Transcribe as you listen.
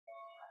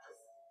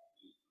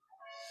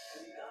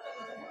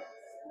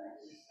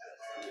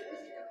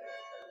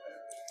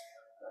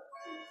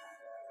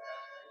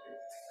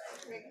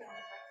1,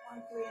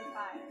 3, and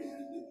 5.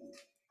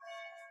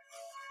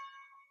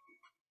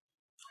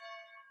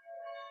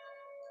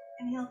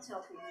 And he'll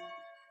tell people.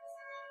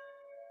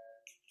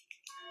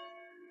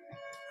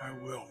 I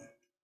will.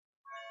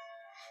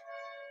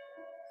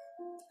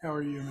 How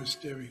are you, Miss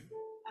Debbie?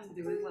 I'm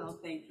doing well,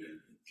 thank you.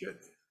 Good.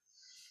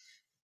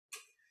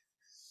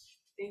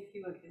 Thank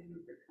you again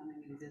for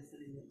coming and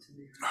visiting with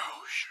me.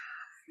 Oh, sure.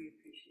 We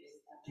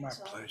appreciate that. My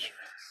pleasure.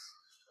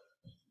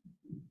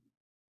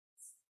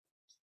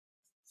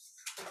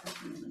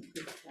 Here we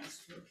go.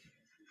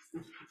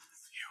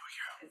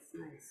 It's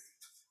nice.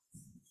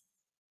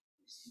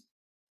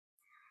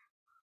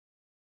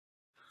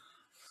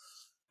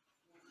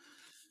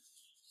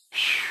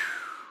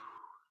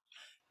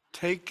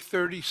 Take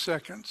 30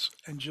 seconds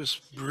and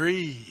just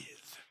breathe.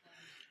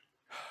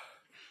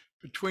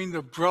 Between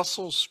the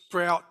Brussels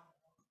sprout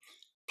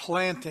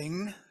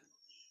planting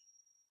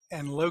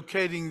and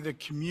locating the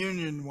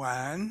communion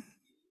wine,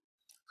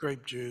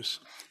 grape juice,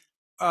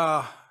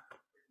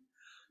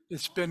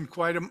 it's been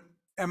quite a,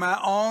 am I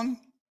on?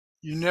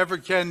 You never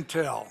can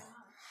tell.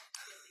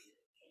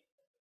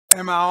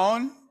 Am I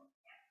on?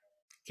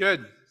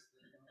 Good.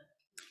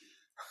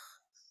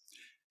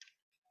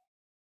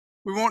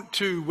 We want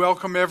to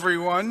welcome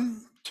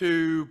everyone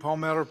to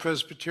Palmetto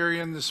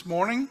Presbyterian this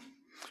morning.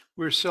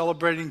 We're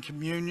celebrating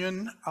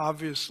communion,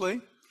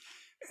 obviously.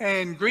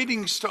 And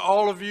greetings to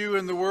all of you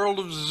in the world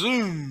of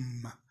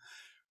Zoom.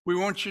 We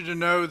want you to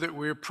know that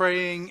we're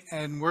praying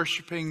and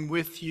worshiping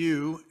with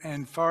you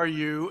and for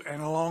you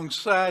and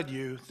alongside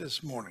you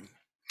this morning.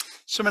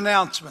 Some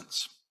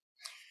announcements.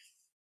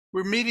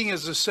 We're meeting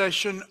as a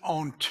session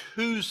on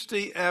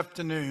Tuesday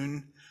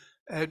afternoon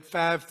at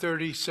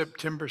 5:30,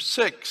 September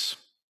 6th.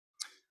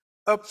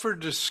 Up for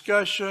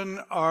discussion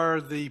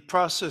are the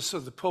process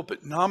of the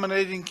pulpit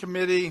nominating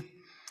committee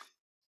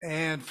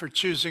and for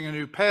choosing a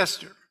new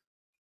pastor.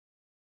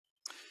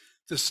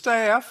 The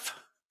staff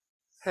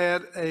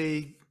had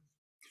a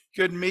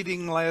good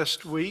meeting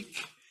last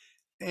week,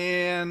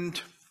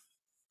 and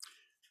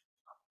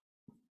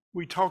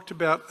we talked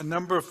about a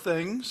number of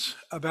things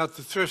about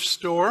the thrift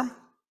store.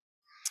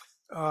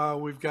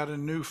 We've got a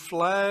new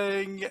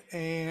flag,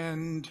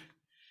 and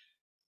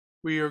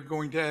we are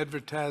going to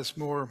advertise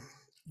more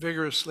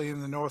vigorously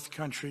in the North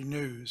Country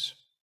News.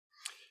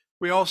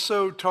 We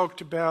also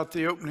talked about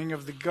the opening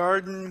of the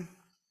garden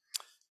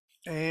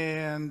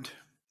and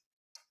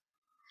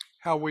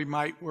how we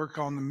might work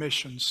on the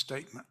mission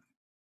statement.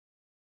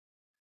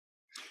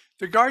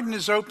 The garden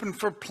is open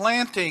for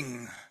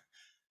planting.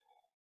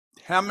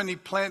 How many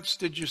plants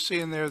did you see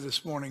in there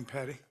this morning,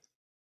 Patty?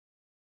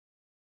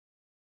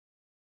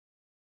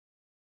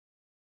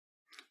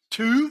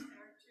 2?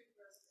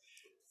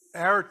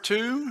 Our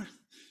 2?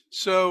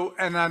 So,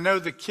 and I know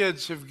the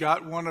kids have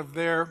got one of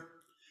their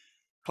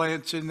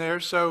plants in there,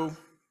 so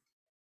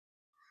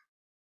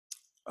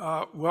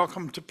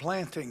welcome to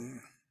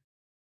planting.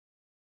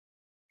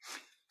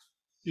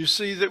 You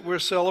see that we're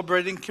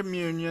celebrating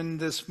communion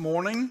this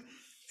morning,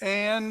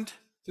 and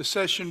the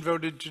session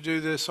voted to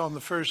do this on the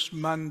first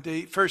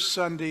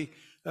Sunday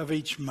of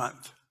each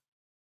month.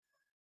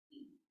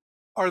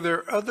 Are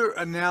there other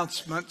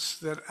announcements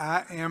that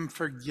I am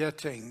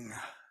forgetting?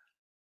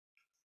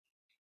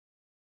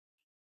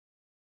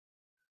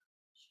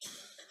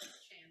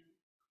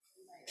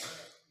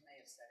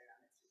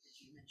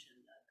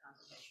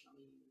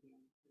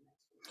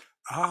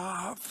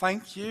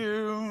 Thank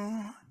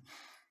you.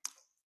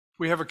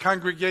 We have a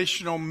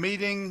congregational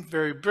meeting,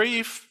 very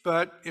brief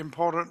but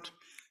important,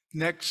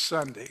 next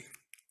Sunday.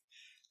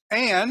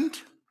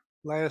 And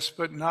last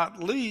but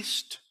not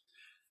least,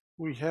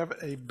 we have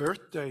a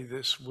birthday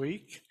this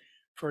week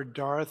for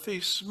Dorothy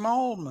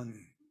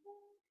Smallman.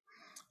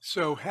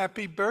 So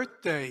happy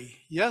birthday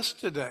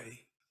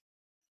yesterday.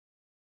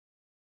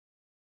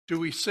 Do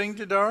we sing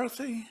to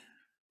Dorothy?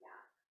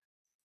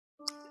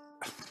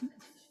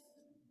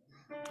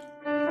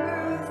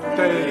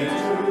 Birthday to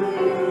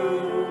you.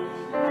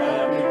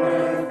 Happy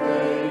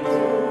birthday to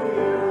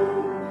you.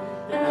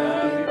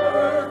 Happy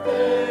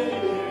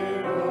birthday,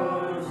 dear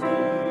Rosie.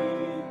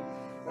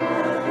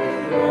 Happy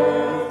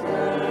birthday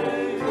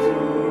to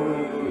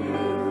you.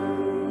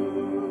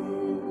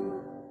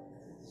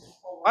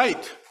 All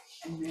right.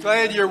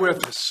 Glad you're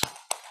with us.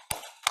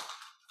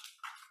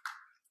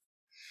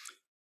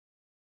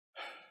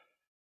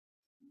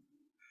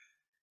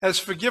 As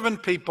forgiven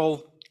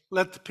people,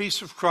 let the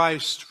peace of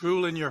Christ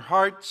rule in your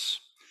hearts.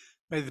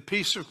 May the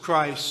peace of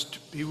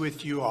Christ be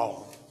with you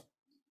all.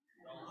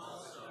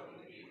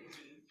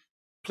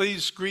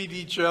 Please greet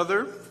each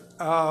other.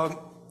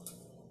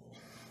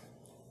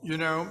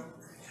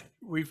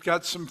 We've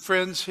got some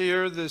friends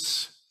here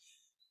this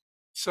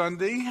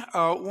Sunday,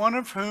 one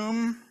of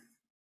whom,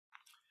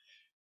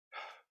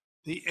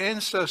 the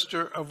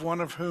ancestor of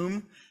one of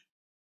whom,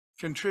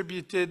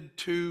 contributed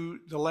to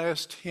the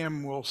last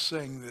hymn we'll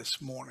sing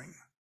this morning.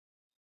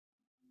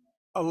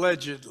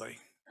 Allegedly.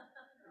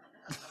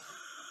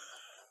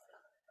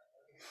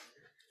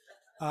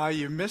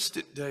 You missed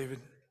it, David.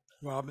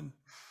 Robin.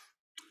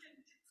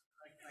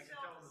 I can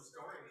tell the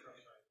story from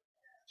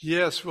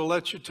Yes, we'll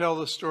let you tell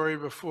the story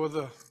before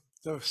the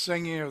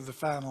singing of the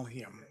final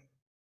hymn.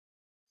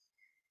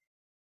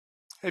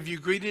 Have you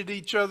greeted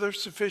each other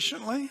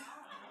sufficiently?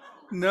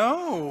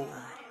 No.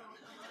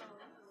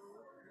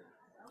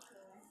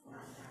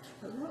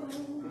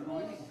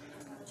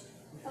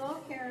 Hello,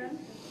 Karen.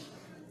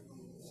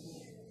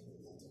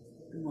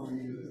 Good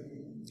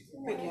morning.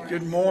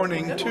 Good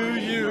morning to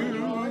you.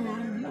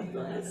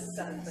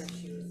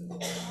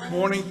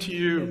 Morning to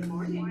you.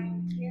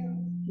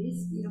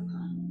 Peace be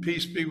upon you.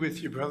 Peace be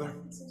with you, brother.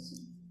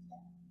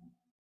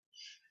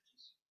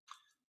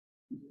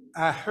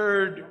 I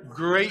heard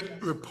great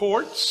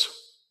reports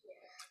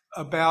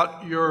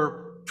about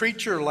your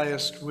preacher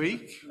last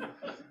week.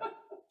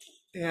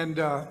 And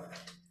I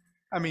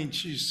mean,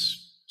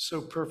 she's so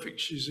perfect,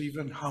 she's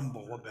even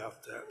humble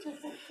about that.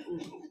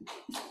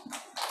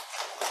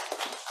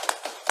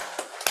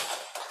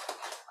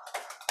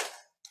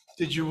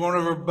 Did you want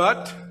to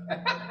rebut?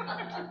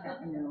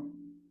 No,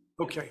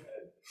 Okay.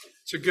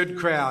 It's a good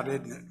crowd,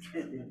 isn't it?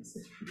 it is.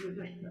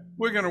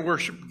 We're going to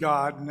worship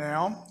God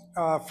now,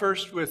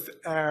 first with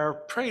our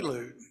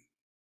prelude.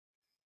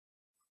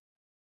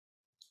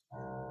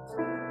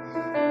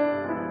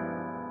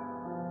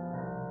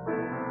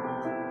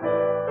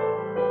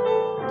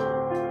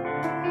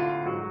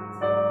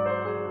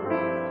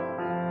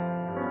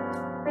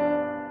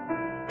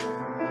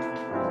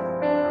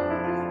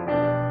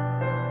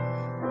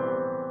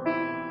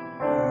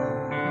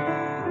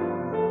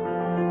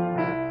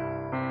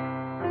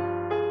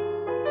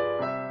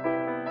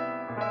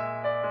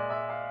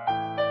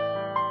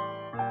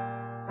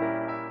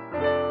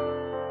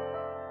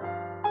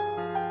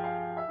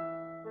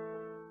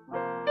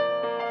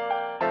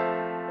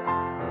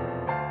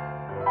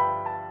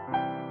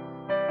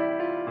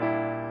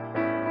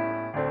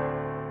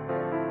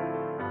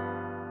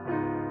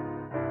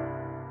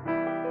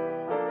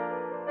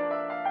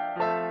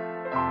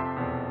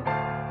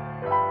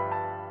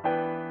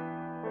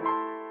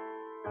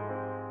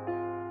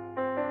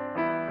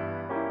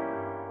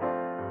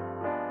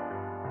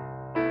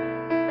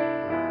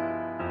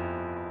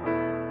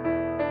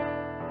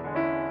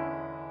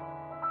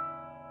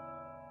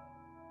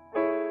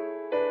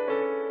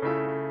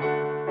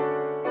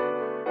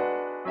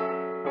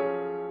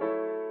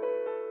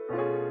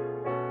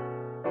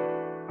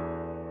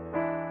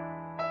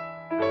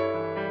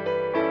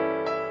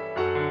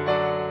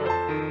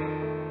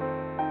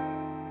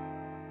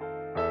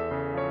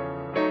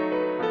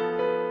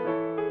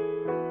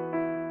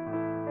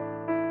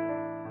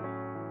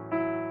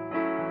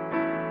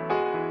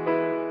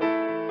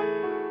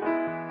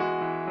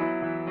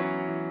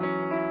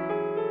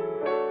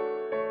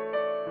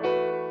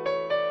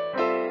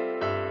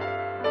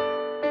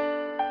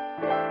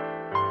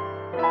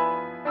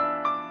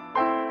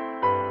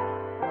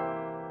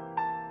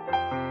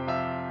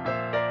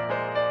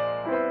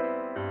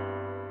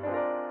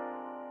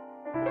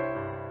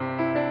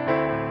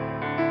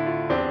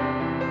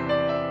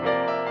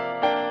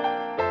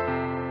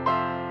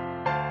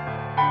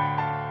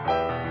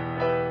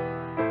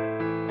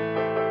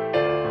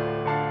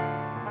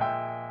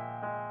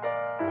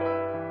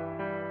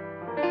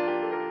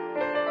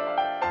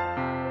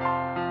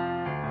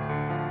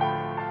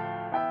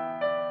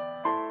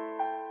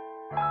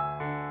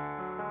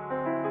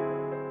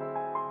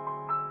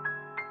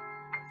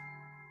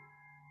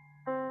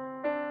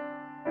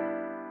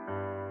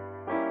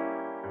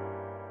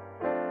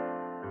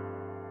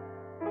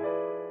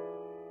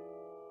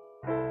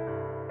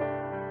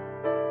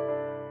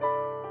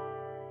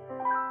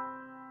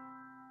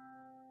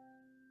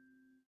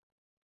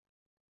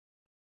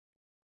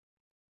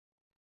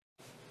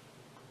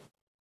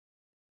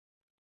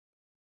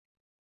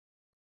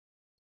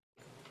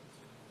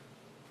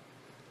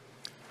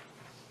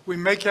 We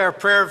make our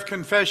prayer of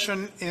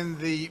confession in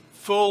the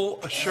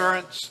full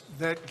assurance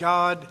that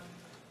God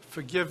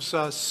forgives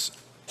us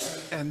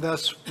and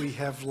thus we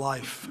have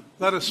life.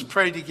 Let us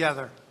pray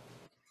together.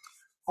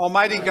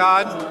 Almighty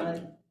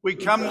God, we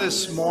come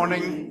this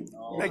morning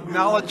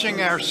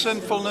acknowledging our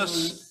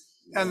sinfulness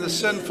and the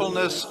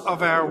sinfulness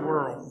of our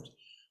world.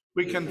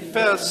 We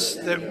confess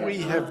that we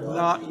have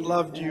not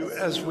loved you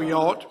as we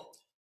ought,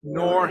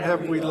 nor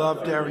have we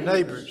loved our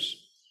neighbors.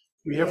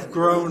 We have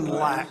grown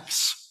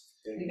lax.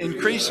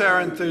 Increase our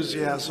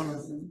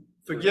enthusiasm,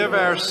 forgive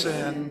our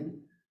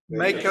sin,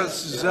 make us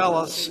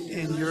zealous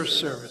in your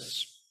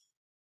service.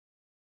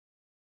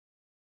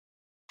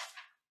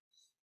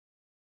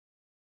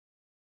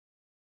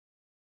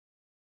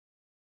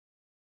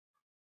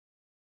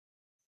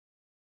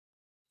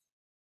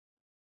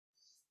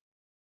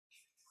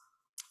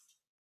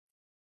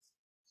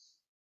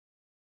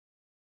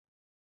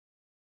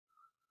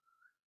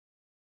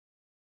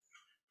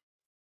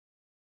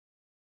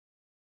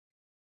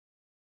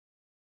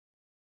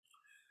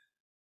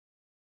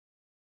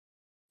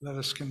 Let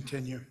us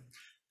continue.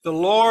 The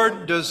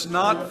Lord does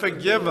not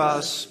forgive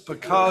us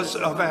because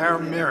of our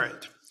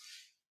merit.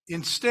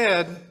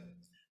 Instead,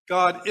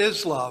 God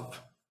is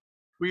love.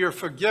 We are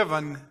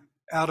forgiven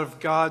out of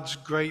God's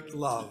great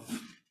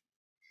love.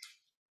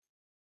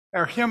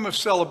 Our hymn of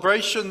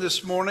celebration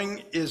this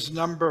morning is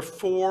number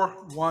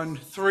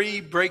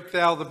 413, Break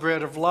Thou the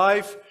Bread of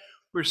Life.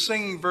 We're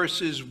singing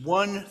verses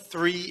 1,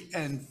 3,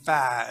 and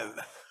 5.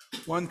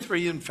 1,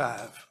 3, and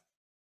 5.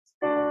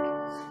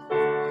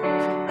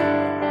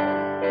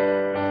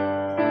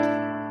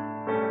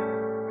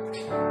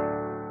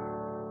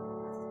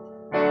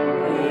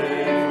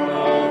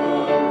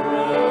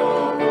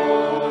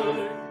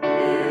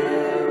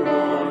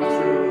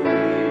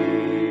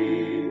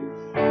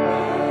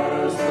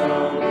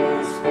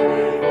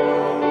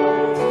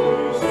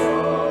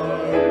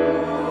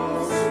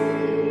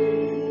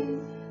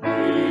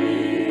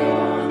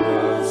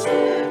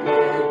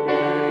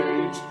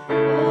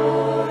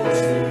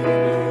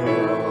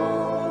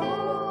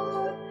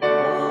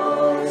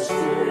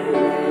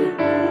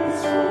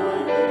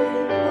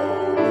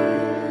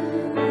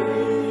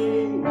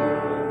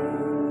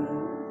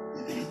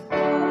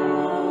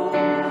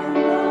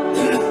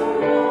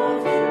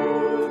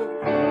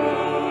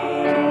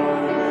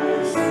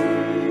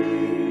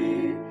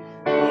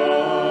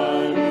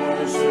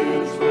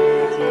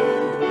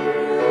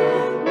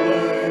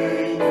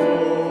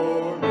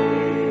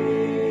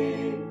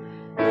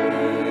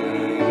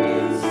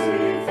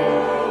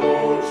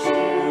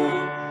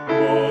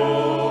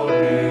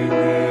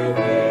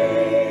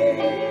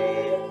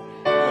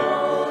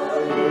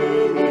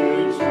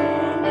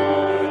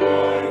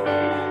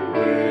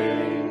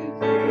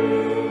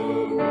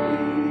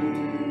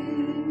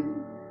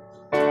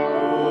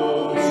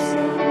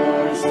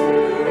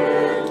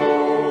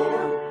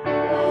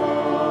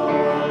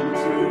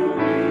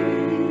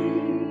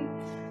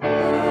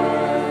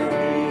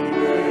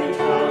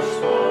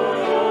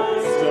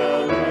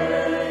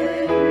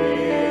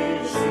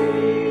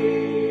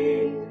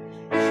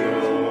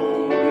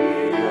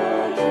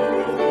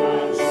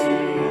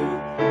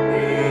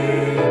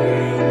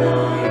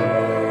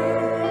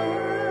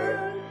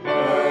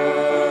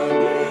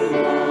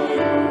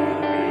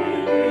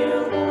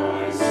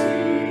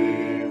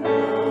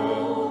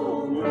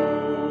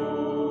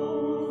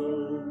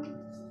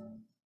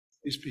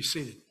 Please be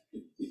seated.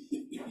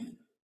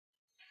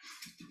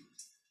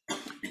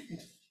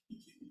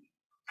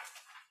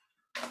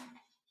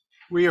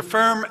 We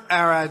affirm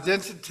our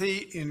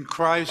identity in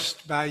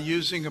Christ by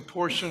using a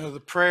portion of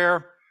the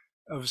prayer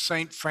of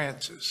St.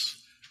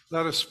 Francis.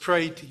 Let us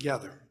pray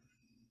together.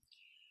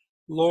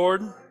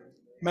 Lord,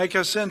 make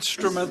us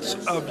instruments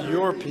of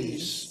your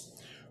peace.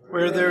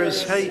 Where there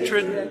is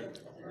hatred,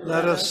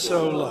 let us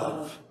sow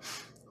love.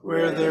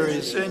 Where there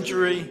is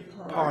injury,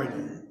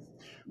 pardon.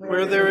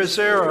 Where there is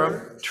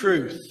error,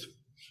 truth.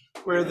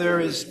 Where there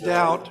is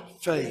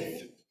doubt,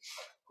 faith.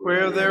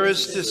 Where there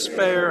is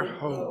despair,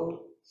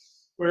 hope.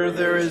 Where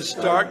there is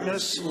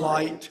darkness,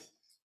 light.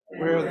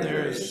 Where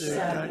there is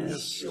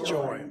darkness,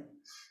 joy.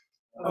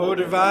 O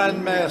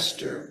divine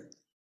Master,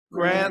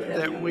 grant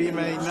that we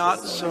may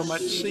not so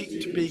much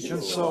seek to be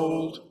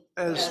consoled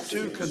as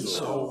to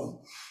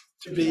console,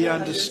 to be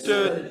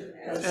understood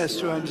as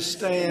to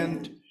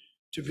understand,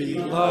 to be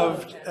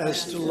loved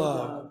as to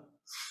love.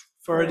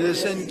 For it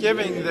is in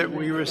giving that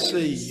we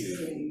receive,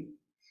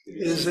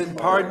 it is in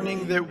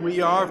pardoning that we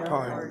are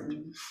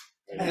pardoned,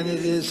 and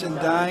it is in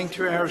dying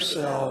to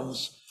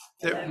ourselves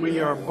that we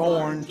are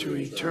born to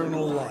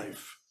eternal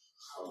life.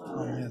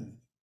 Amen.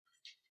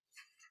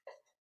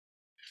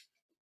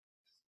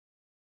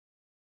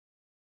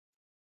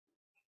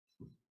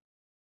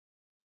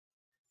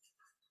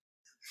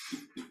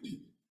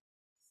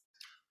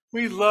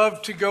 We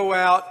love to go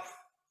out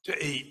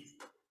to eat.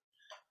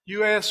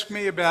 You ask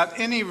me about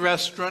any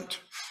restaurant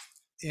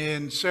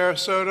in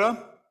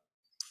Sarasota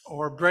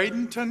or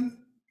Bradenton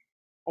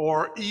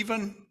or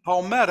even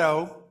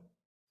Palmetto,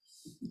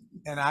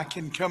 and I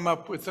can come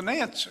up with an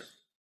answer.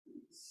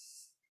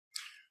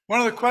 One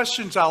of the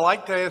questions I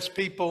like to ask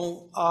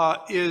people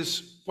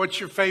is, what's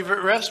your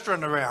favorite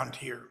restaurant around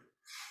here?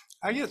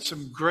 I get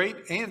some great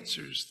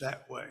answers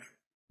that way.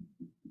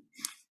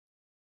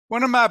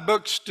 One of my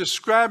books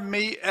described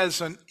me as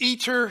an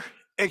eater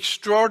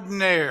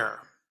extraordinaire.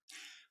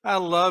 I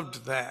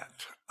loved that.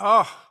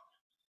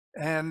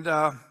 And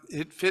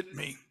it fit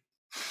me.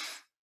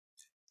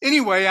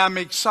 Anyway, I'm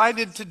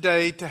excited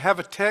today to have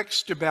a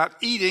text about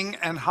eating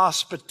and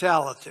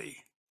hospitality.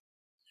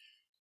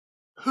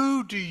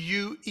 Who do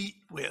you eat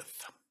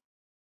with?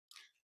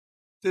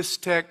 This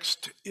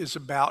text is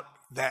about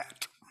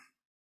that.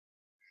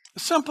 A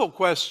simple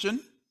question.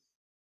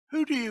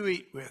 Who do you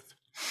eat with?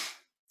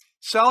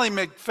 Sally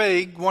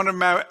McFaig, one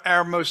of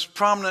our most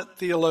prominent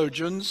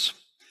theologians,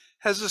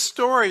 has a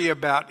story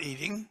about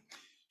eating.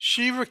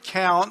 She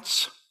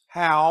recounts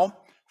how,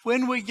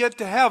 when we get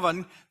to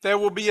heaven, there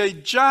will be a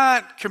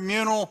giant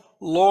communal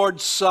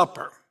Lord's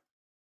Supper.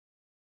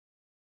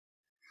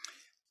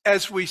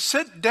 As we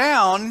sit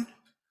down,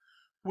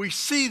 we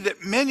see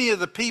that many of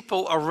the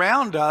people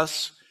around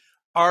us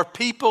are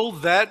people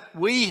that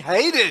we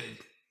hated,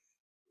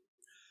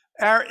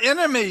 our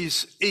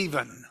enemies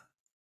even.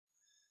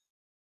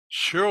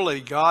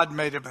 Surely God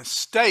made a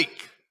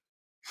mistake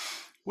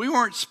We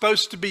weren't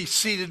supposed to be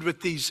seated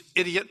with these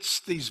idiots,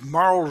 these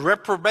moral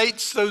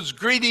reprobates, those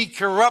greedy,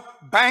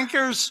 corrupt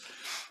bankers,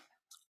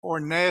 or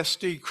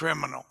nasty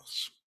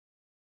criminals.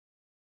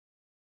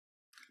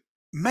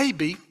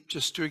 Maybe,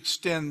 just to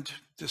extend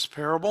this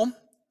parable,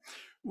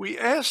 we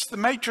asked the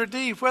maitre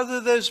d' whether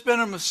there's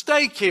been a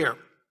mistake here.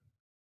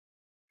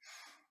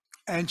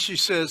 And she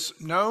says,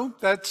 no,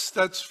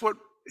 that's what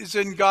is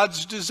in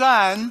God's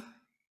design.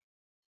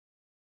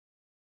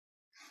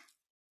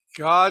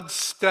 God's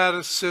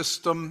status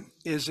system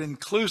is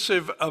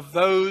inclusive of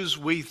those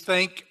we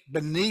think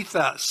beneath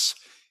us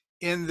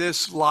in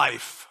this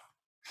life.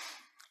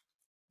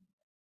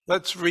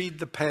 Let's read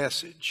the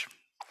passage.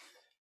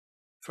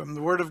 From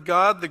the Word of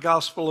God, the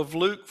Gospel of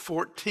Luke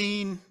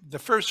 14, the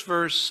first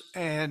verse,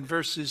 and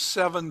verses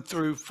 7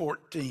 through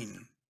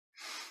 14.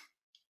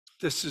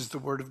 This is the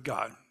Word of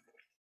God.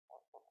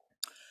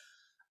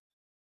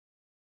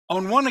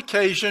 On one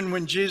occasion,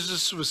 when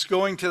Jesus was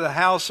going to the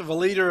house of a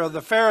leader of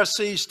the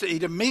Pharisees to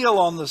eat a meal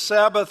on the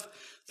Sabbath,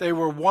 they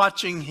were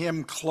watching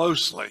him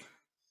closely.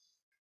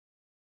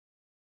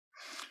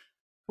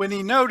 When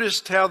he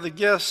noticed how the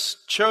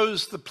guests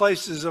chose the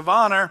places of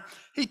honor,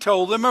 he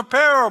told them a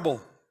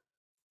parable.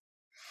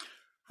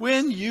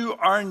 When you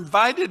are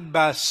invited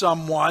by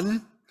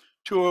someone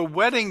to a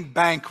wedding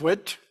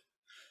banquet,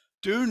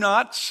 do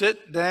not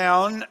sit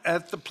down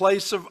at the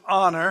place of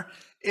honor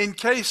in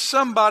case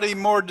somebody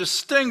more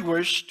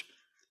distinguished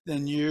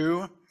than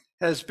you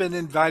has been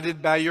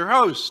invited by your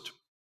host.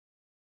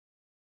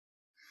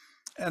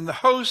 And the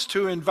host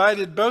who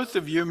invited both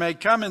of you may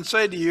come and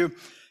say to you,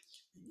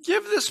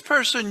 give this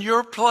person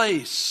your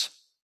place.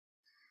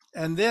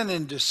 And then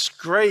in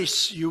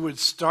disgrace, you would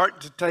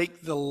start to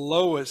take the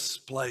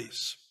lowest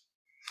place.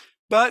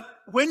 But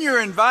when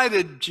you're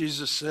invited,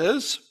 Jesus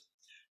says,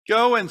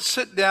 go and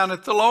sit down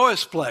at the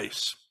lowest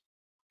place.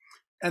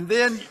 And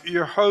then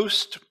your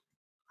host,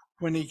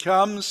 when he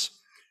comes,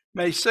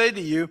 may say to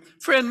you,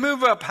 friend,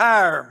 move up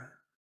higher.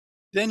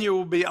 Then you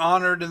will be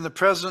honored in the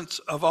presence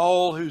of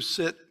all who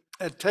sit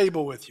at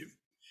table with you.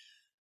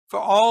 For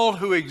all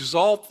who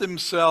exalt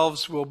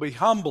themselves will be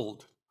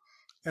humbled,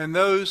 and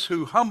those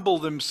who humble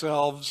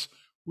themselves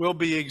will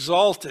be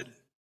exalted.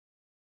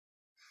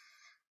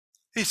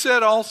 He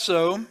said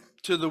also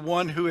to the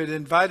one who had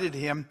invited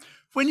him,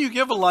 when you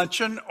give a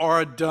luncheon or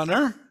a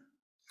dinner,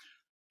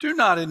 do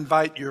not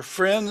invite your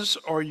friends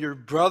or your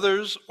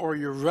brothers or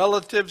your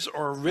relatives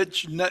or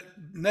rich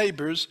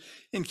neighbors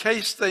in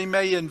case they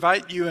may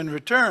invite you in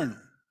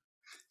return,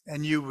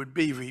 and you would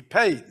be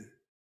repaid.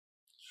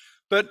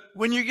 But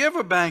when you give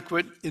a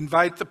banquet,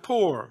 invite the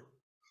poor,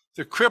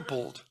 the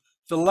crippled,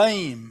 the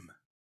lame,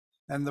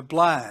 and the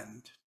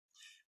blind,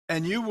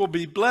 and you will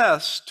be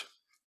blessed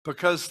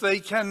because they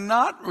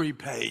cannot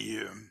repay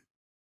you.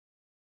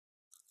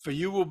 For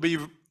you will be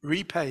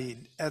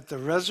repaid at the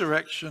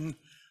resurrection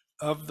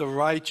of the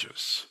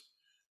righteous.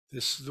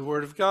 This is the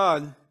word of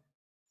God.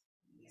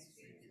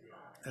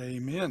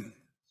 Amen.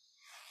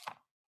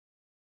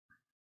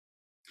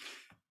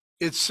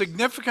 It's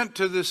significant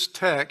to this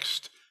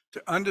text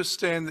to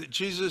understand that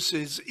Jesus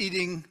is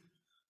eating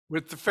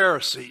with the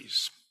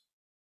Pharisees.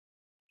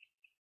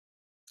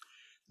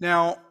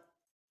 Now,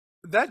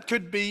 that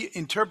could be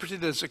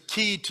interpreted as a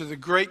key to the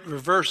great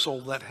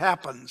reversal that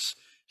happens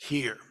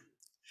here.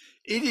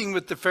 Eating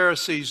with the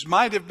Pharisees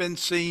might have been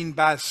seen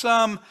by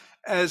some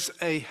as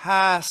a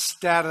high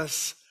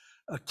status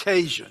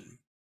occasion.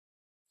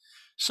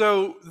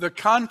 So the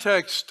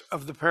context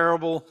of the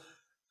parable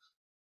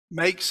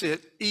makes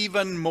it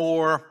even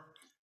more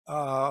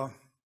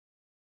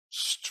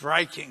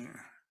striking.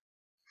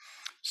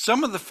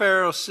 Some of the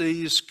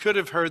Pharisees could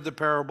have heard the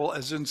parable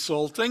as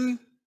insulting,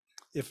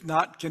 if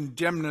not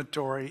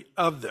condemnatory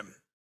of them.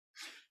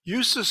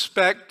 You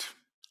suspect,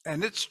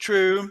 and it's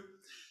true,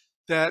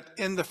 that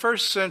in the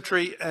first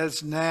century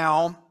as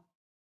now,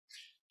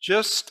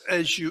 just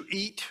as you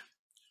eat,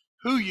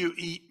 who you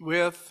eat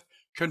with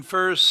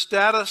confers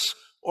status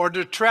or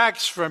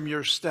detracts from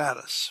your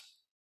status.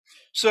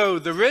 So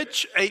the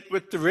rich ate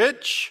with the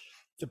rich,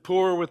 the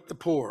poor with the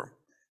poor.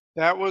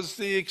 That was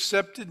the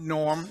accepted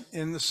norm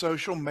in the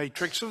social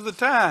matrix of the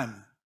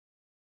time.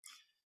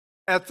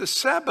 At the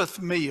Sabbath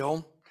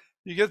meal,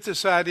 you get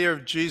this idea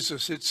of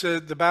Jesus. It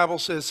said, the Bible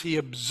says he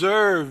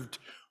observed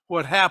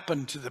what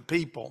happened to the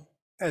people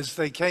as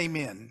they came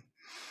in.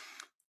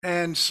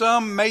 And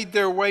some made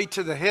their way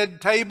to the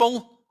head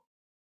table,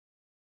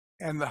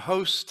 and the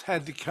host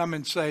had to come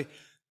and say,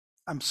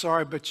 I'm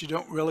sorry, but you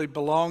don't really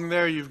belong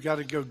there. You've got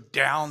to go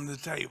down the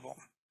table.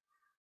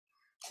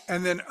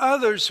 And then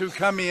others who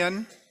come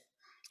in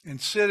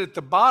and sit at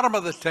the bottom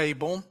of the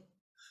table,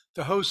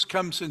 the host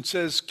comes and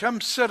says,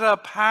 come sit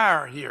up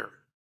higher here.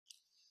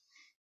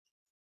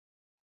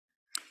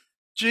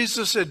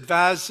 Jesus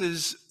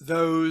advises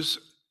those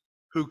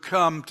who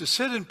come to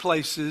sit in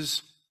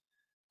places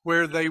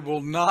where they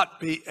will not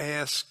be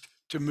asked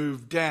to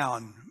move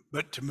down,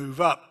 but to move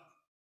up.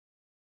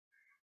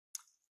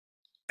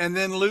 And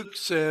then Luke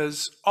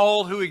says,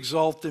 all who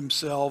exalt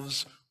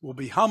themselves will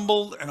be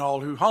humbled, and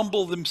all who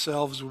humble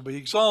themselves will be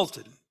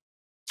exalted.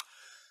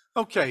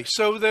 Okay,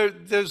 so there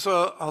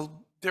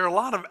are a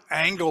lot of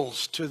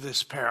angles to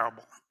this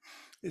parable.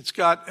 It's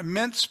got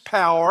immense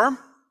power,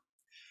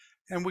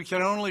 and we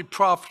can only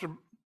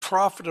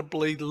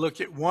profitably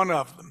look at one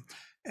of them.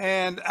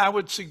 And I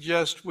would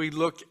suggest we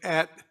look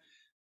at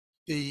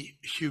the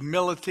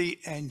humility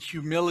and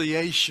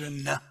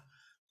humiliation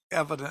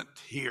evident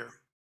here.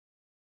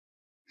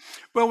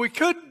 Well, we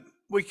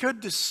could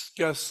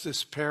discuss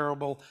this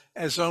parable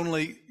as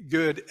only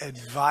good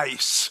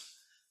advice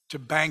to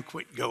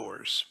banquet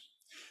goers.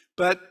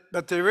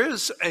 But there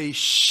is a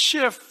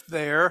shift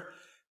there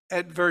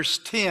at verse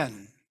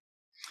 10.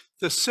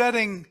 The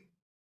setting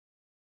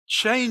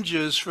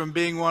changes from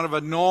being one of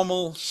a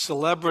normal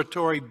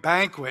celebratory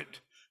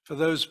banquet for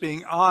those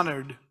being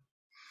honored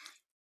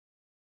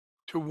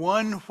to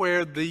one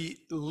where the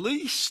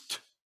least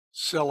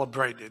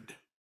celebrated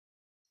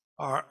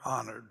are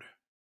honored.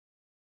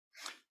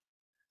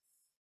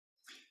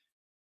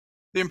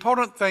 The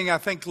important thing I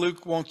think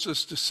Luke wants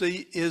us to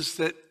see is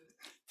that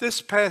this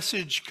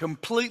passage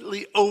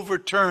completely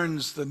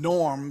overturns the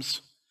norms,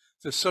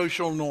 the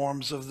social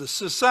norms of the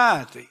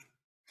society.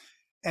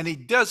 And he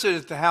does it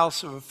at the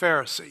house of a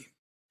Pharisee.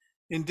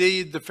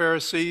 Indeed, the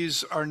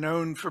Pharisees are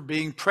known for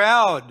being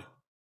proud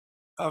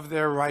of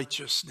their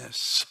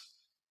righteousness.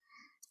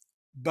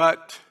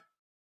 But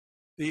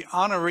the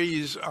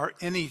honorees are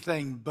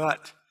anything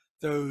but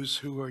those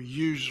who are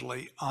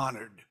usually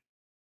honored.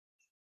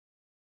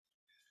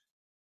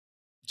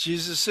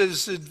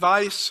 Jesus'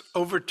 advice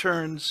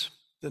overturns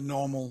the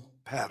normal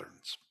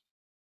patterns.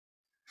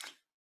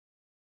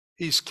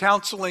 He's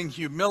counseling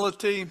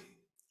humility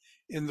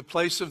in the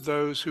place of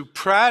those who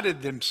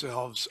prided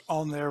themselves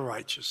on their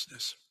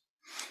righteousness.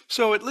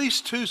 So at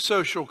least two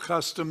social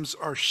customs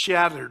are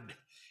shattered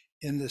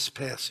in this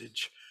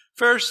passage.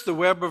 First, the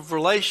web of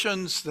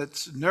relations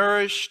that's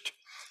nourished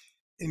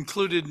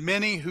included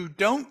many who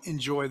don't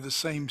enjoy the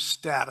same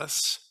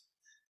status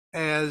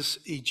as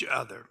each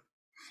other.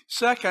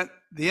 Second,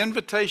 the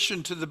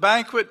invitation to the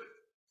banquet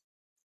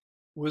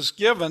was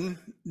given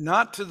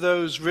not to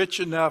those rich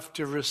enough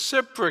to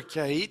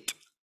reciprocate,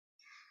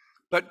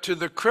 but to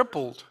the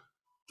crippled,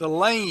 the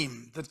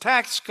lame, the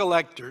tax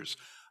collectors,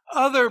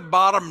 other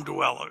bottom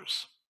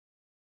dwellers.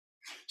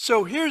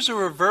 So here's a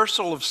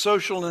reversal of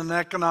social and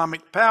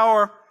economic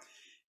power,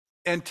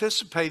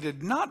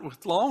 anticipated not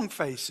with long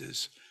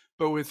faces,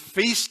 but with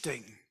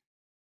feasting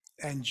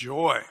and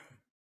joy.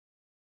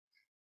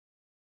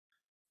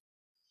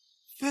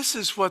 This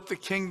is what the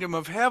kingdom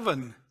of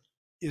heaven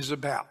is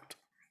about.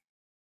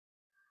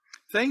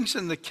 Things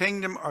in the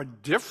kingdom are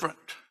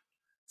different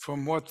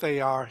from what they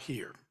are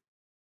here.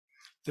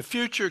 The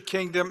future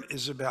kingdom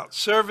is about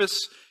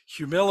service,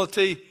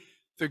 humility,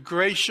 the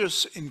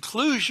gracious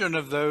inclusion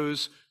of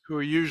those who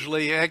are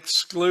usually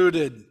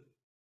excluded.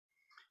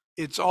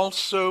 It's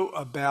also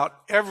about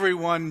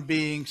everyone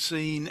being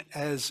seen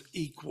as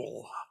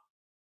equal.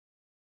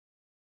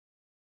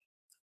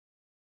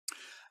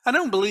 I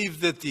don't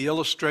believe that the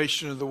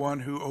illustration of the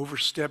one who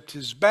overstepped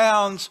his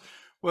bounds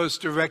was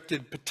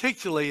directed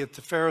particularly at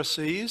the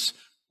Pharisees,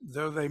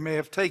 though they may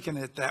have taken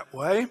it that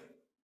way.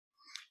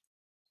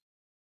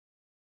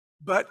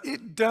 But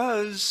it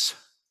does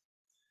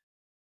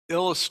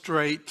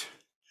illustrate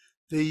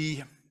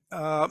the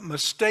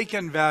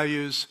mistaken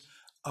values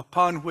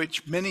upon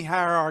which many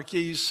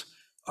hierarchies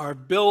are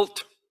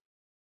built,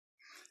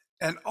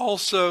 and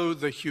also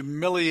the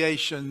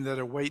humiliation that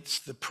awaits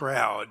the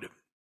proud.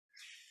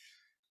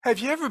 Have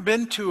you ever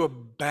been to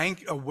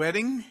a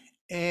wedding,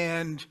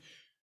 and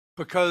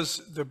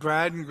because the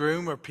bride and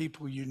groom are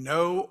people you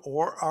know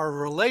or are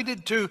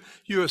related to,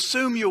 you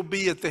assume you'll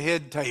be at the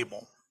head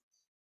table?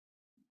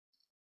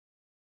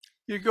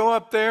 You go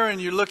up there and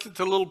you look at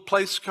the little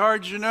place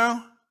cards,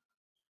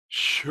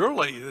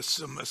 surely this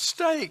is a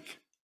mistake.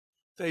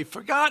 They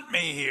forgot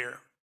me here.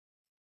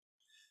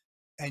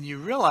 And you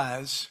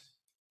realize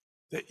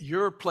that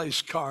your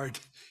place card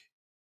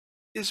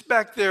is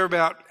back there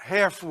about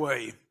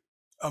halfway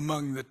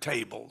among the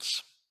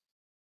tables.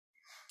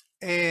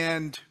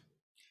 And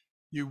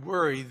you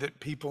worry that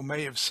people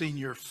may have seen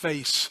your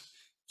face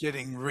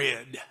getting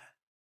red.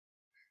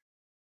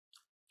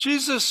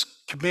 Jesus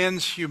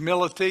commends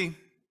humility,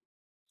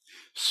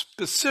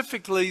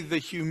 specifically the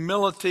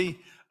humility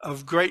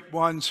of great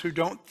ones who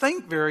don't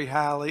think very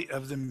highly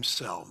of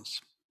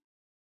themselves.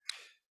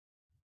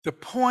 The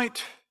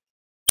point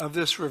of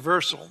this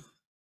reversal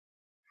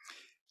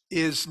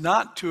is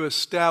not to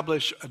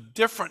establish a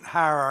different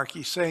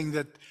hierarchy, saying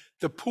that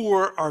the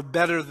poor are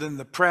better than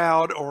the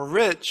proud or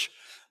rich,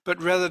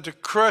 but rather to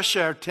crush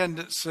our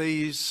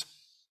tendencies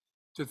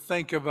to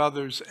think of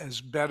others as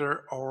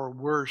better or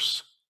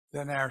worse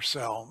than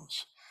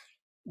ourselves.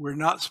 We're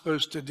not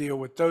supposed to deal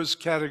with those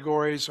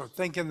categories or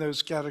think in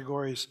those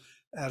categories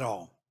at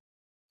all.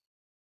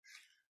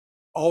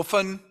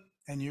 Often,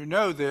 and you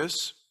know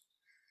this,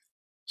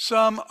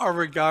 some are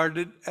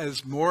regarded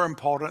as more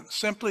important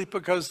simply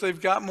because they've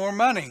got more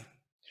money,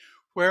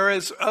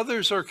 whereas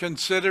others are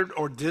considered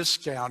or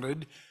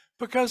discounted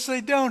because they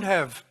don't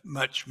have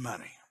much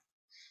money.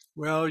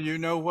 Well, you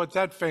know what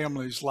that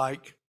family's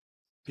like.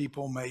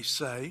 people may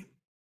say.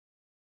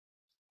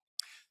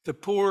 The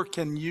poor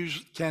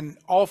can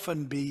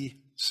often be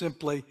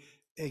simply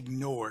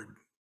ignored.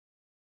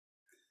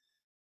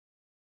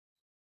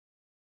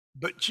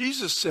 But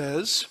Jesus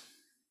says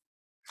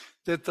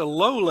that the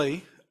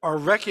lowly are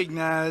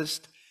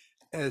recognized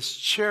as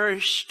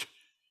cherished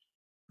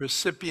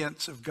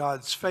recipients of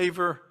God's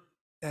favor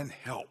and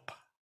help.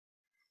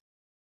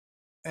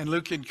 And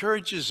Luke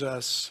encourages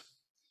us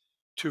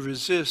to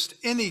resist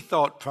any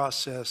thought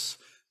process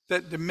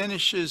that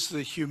diminishes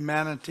the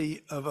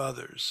humanity of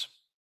others.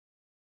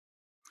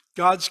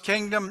 God's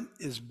kingdom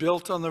is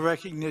built on the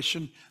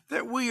recognition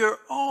that we are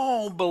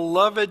all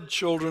beloved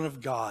children of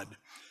God,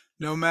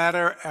 no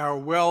matter our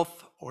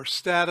wealth or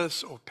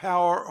status or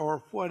power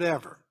or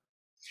whatever.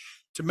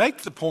 To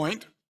make the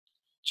point,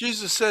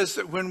 Jesus says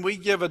that when we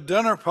give a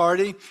dinner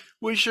party,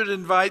 we should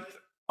invite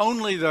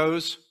only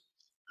those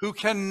who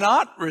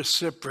cannot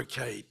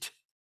reciprocate.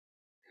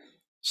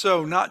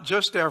 So not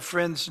just our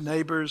friends,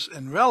 neighbors,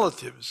 and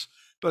relatives,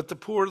 but the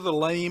poor, the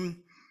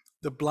lame,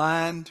 the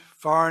blind,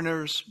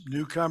 foreigners,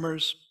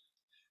 newcomers.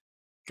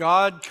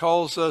 God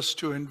calls us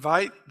to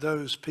invite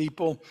those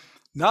people,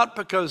 not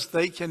because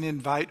they can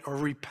invite or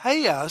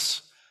repay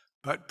us,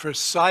 but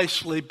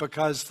precisely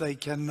because they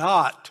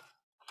cannot.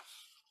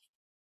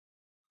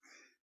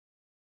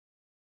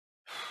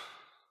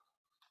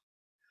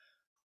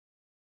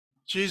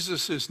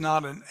 Jesus is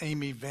not an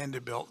Amy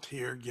Vanderbilt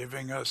here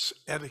giving us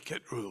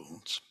etiquette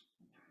rules.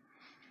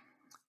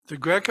 The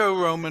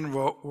Greco-Roman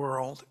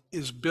world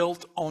is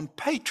built on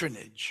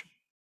patronage.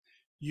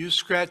 You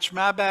scratch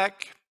my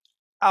back,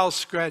 I'll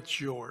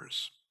scratch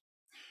yours.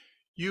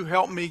 You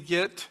help me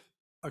get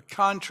a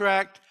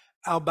contract,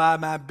 I'll buy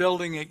my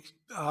building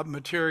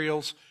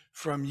materials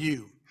from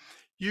you.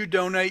 You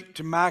donate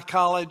to my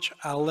college,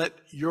 I'll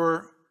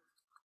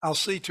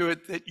see to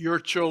it that your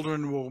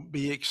children will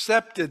be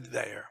accepted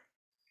there.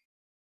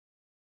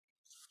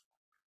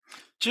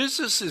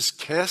 Jesus is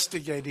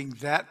castigating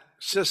that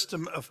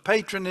system of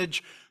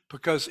patronage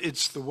because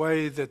it's the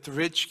way that the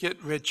rich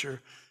get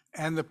richer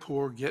and the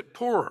poor get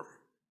poorer.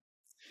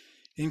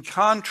 In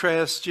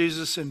contrast,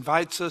 Jesus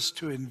invites us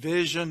to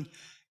envision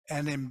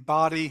and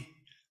embody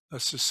a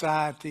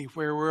society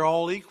where we're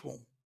all equal,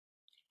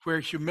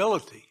 where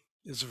humility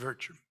is a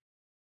virtue,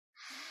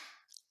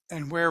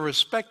 and where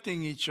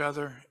respecting each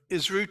other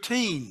is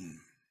routine.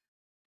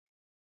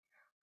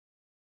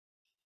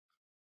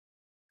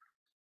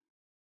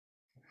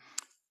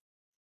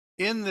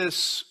 In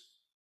this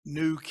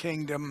new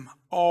kingdom,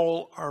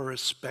 all are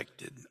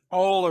respected,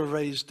 all are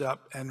raised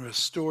up and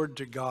restored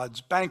to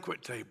God's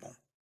banquet table.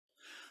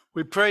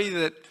 We pray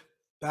that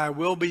thy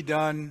will be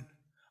done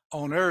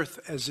on earth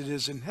as it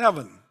is in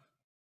heaven.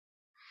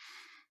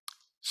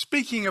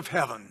 Speaking of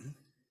heaven,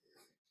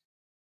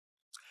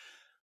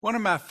 one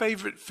of my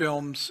favorite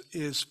films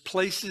is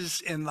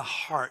Places in the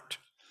Heart,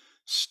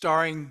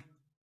 starring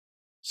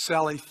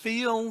Sally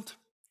Field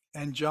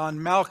and John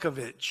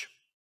Malkovich.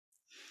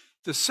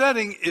 The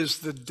setting is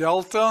the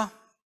delta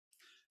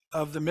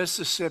of the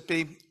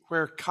Mississippi,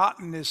 where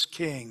cotton is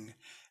king.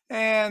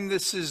 And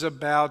this is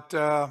about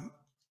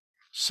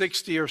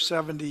 60 or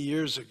 70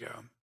 years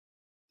ago.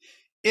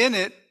 In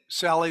it,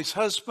 Sally's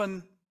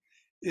husband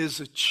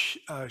is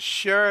a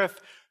sheriff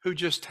who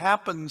just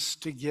happens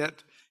to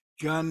get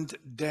gunned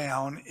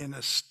down in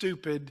a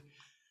stupid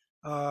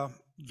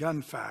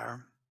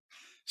gunfire.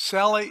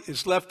 Sally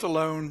is left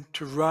alone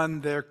to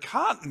run their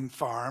cotton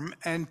farm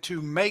and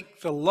to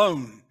make the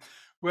loan.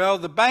 Well,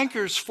 the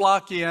bankers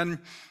flock in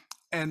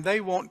and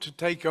they want to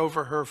take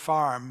over her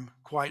farm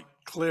quite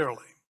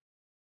clearly.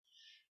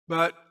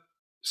 But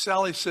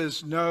Sally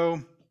says,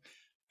 no,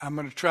 I'm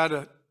going to try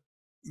to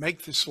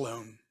make this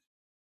loan.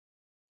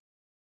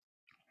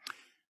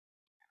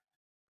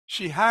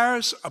 She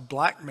hires a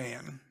black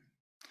man.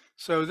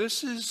 So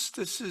this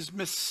is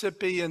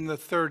Mississippi in the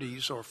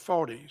 30s or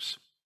 40s.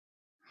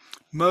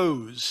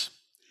 Mose,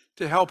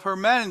 to help her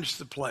manage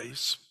the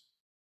place.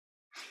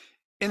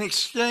 In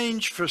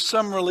exchange for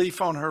some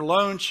relief on her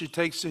loan, she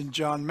takes in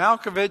John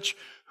Malkovich,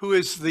 who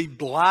is the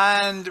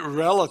blind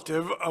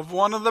relative of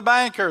one of the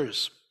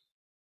bankers,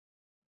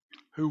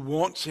 who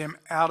wants him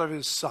out of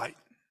his sight.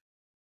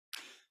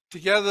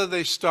 Together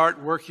they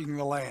start working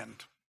the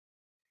land.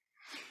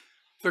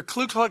 The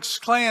Ku Klux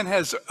Klan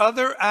has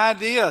other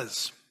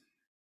ideas.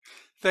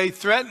 They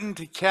threaten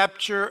to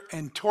capture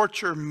and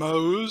torture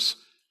Mose.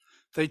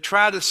 They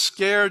try to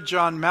scare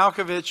John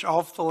Malkovich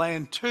off the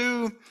land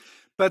too,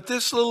 but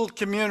this little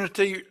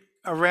community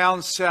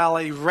around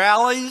Sally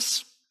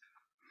rallies.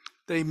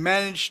 They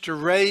manage to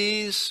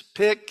raise,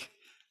 pick,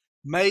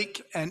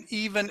 make, and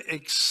even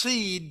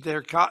exceed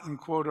their cotton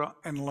quota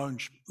and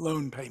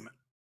loan payment.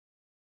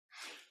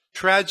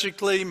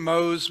 Tragically,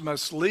 Mose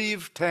must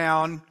leave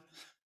town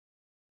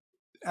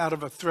out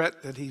of a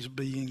threat that he's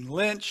being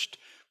lynched,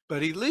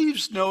 but he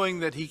leaves knowing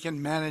that he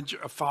can manage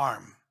a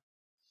farm.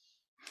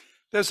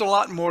 There's a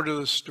lot more to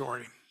the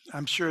story.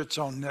 I'm sure it's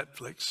on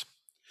Netflix.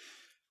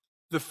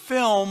 The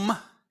film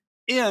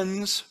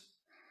ends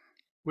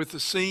with a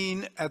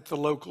scene at the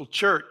local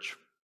church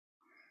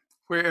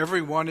where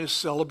everyone is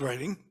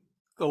celebrating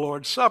the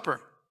Lord's Supper.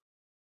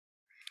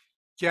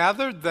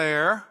 Gathered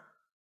there,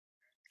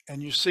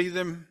 and you see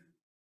them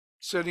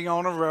sitting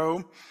on a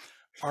row,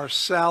 are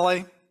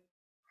Sally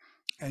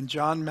and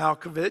John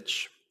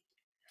Malkovich,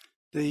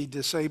 the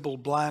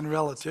disabled blind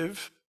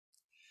relative,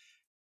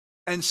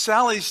 and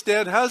Sally's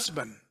dead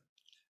husband.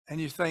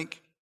 And you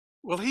think,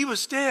 well, he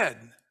was dead.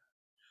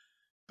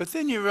 But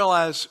then you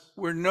realize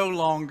we're no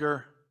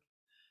longer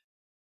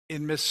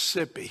in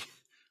Mississippi.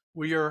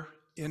 We are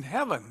in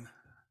heaven.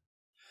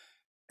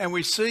 And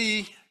we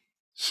see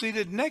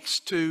seated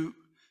next to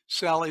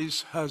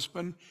Sally's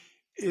husband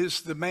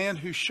is the man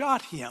who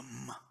shot him.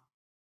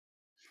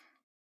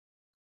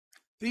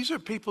 These are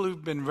people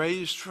who've been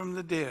raised from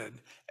the dead.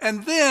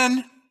 And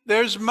then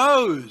there's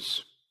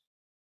Mose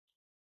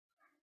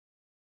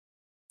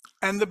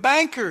and the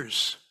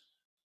bankers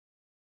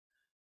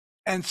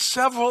and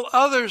several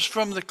others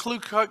from the Ku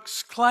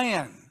Klux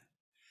Klan.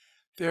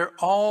 They're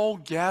all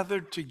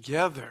gathered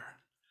together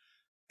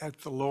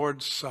at the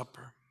Lord's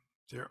Supper.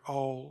 They're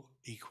all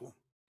equal.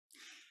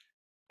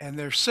 And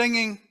they're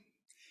singing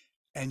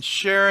and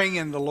sharing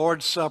in the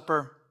Lord's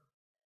Supper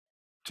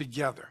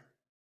together,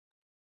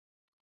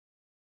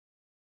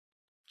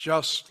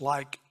 just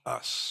like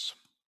us.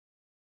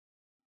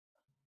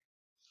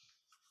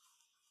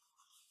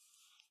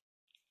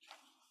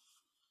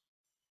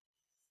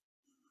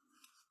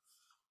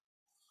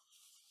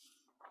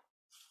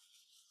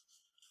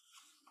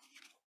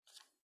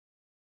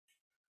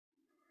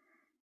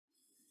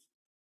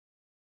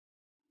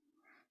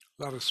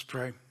 Let us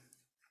pray.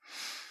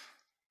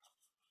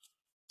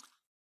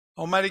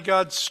 Almighty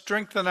God,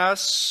 strengthen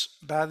us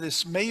by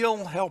this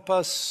meal. Help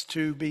us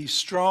to be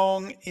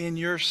strong in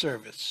your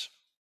service.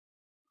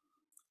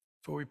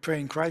 For we pray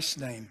in Christ's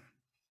name.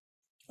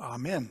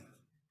 Amen.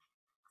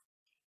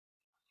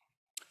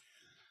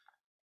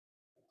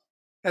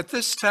 At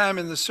this time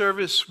in the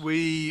service,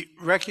 we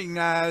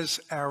recognize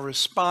our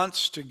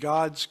response to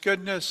God's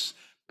goodness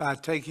by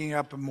taking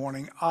up a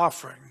morning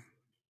offering.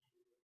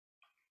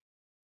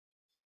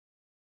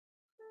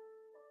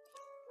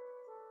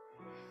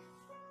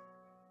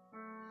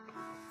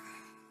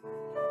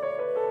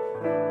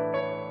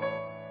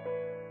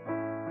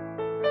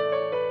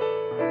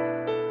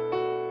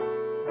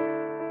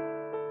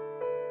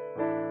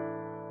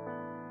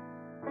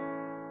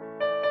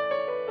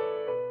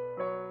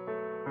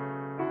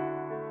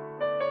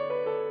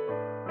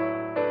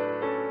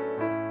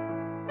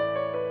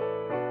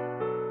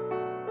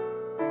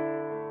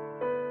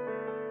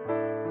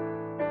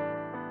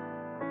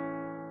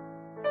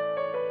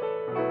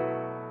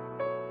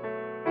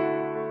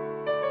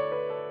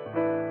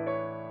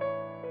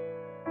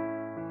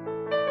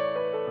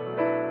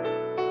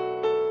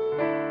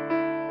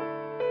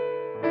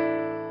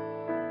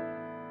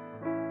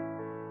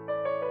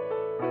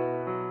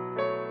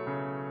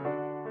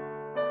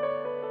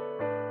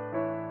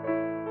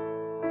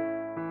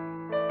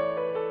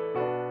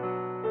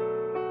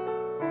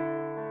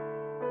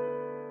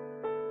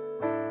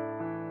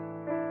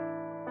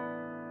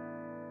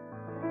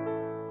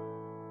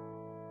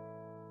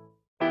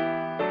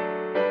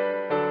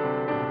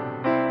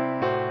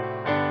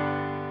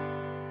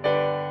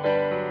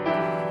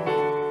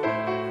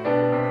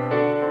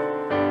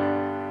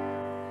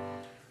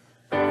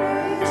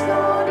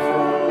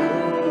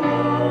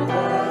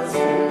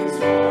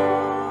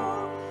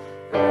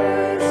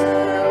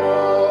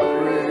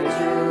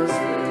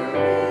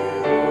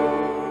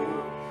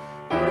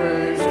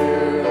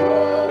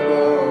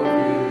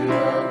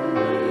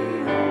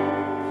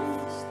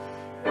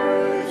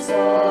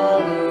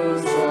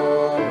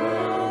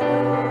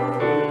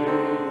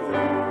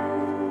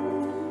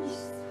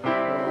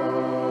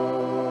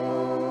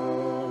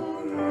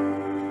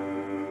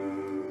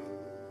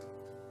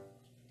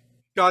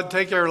 God,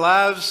 take our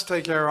lives,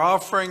 take our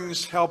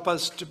offerings, help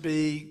us to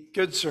be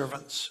good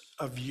servants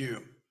of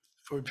you.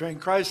 For we pray in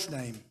Christ's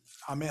name.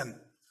 Amen.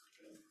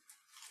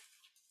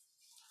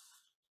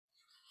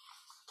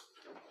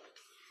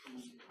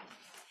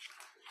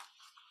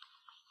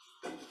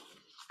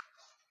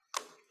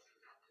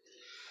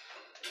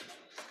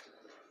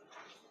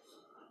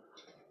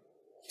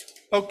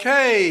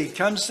 Okay,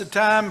 comes the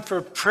time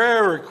for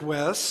prayer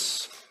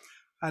requests.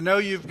 I know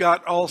you've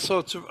got all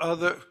sorts of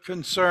other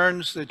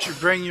concerns that you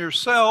bring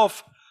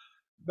yourself,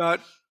 but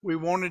we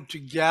wanted to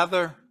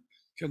gather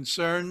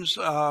concerns.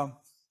 Glad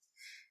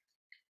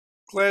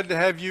to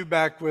have you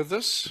back with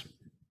us,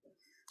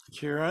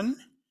 Kieran.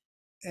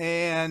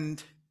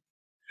 And,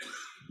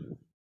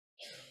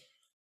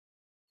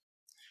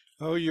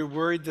 oh, you're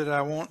worried that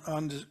I won't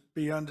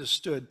be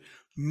understood.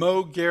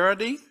 Mo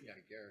Garrity? Yeah,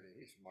 Garrity,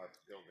 he's from our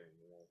building.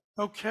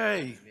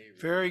 Okay,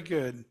 very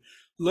good.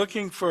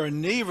 Looking for a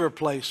knee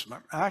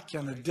replacement. I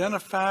can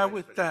identify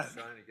with that.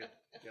 Trying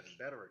to get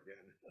better again.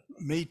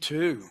 Me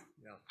too.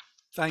 Yeah.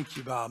 Thank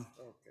you, Bob.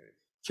 Okay.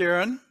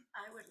 Karen?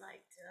 I would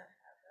like to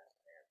have a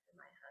prayer for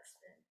my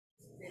husband,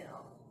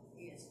 Bill.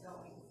 He is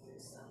going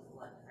through some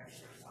blood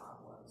pressure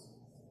problems,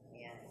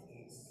 and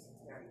he's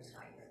very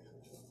tired.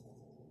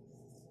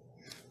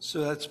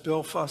 So that's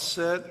Bill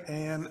Fawcett,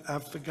 and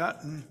I've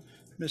forgotten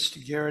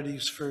Mr.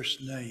 Garrity's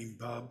first name,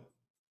 Bob.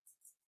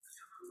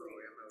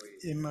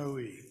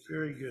 M-O-E.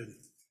 Very good.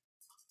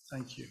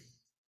 Thank you.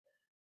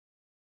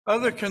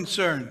 Other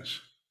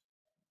concerns?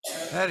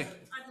 Patty?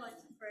 I'd like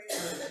to pray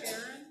for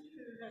Karen,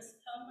 who has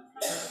come a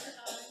couple of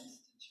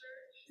times to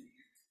church.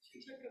 She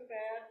took a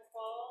bad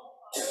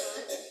fall on a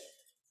boat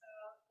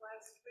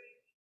last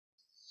week,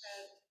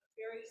 had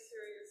very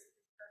serious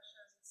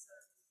concussions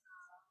and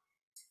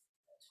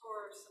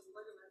tore some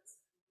ligaments.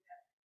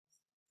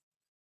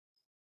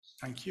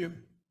 Thank you.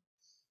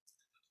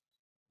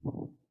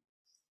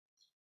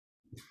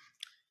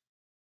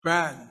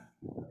 Brad?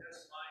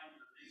 Just mind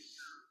the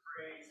picture,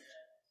 praise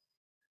and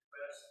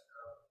request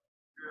of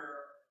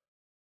your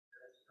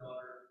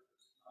daughter was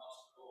in the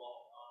hospital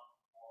all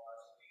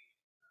last week.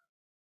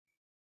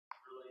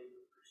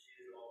 Really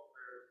appreciated all the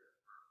prayers and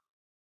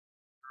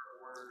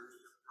her words,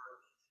 her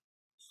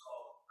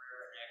saw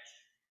prayer in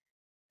action,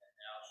 and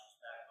now she's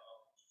back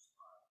home, which is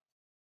fine.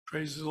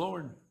 Praise the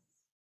Lord.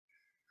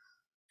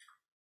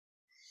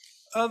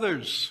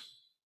 Others?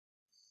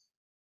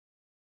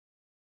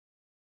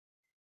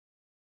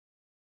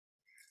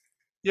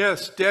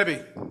 Yes,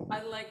 Debbie.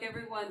 I'd like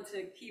everyone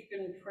to keep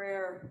in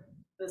prayer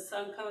the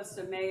Suncoast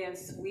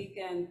Emmaus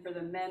weekend for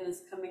the men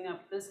is coming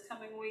up this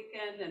coming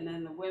weekend, and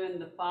then the women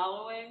the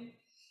following.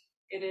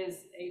 It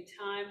is a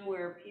time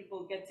where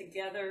people get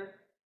together,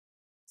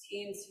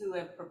 teens who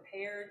have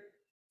prepared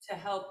to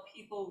help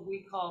people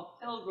we call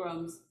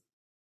pilgrims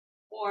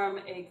form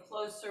a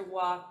closer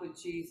walk with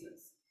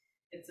Jesus.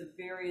 It's a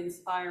very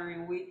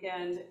inspiring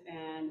weekend,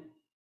 and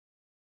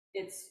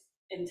it's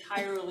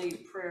entirely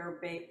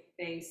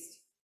prayer-based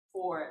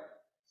for it.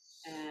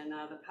 And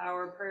the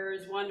power of prayer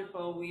is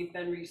wonderful. We've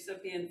been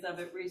recipients of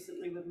it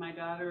recently with my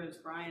daughter, as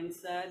Brian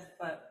said,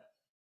 but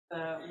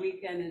the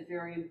weekend is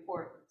very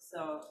important.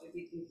 So if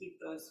you can keep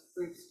those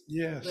groups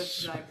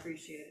lifted, I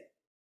appreciate it.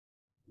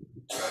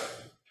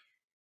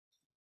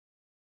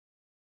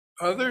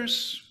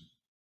 Others?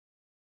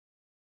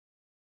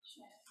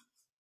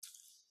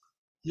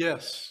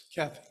 Yes,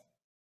 Kathy.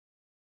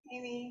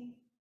 Amy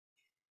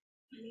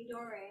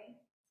Dore,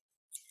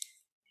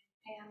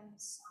 Pam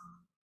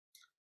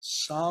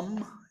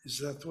Some, is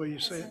that the way you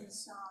say it?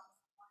 Psalm.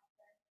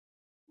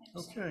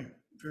 Okay,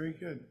 very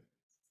good.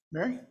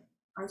 Mary?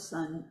 Our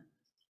son,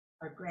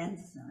 our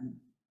grandson,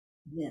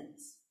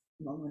 Vince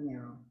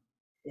Molinaro,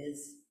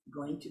 is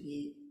going to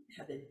be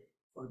headed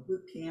for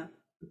boot camp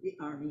with the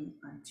Army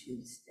on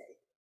Tuesday.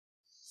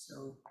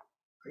 So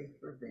pray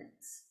for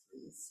Vince,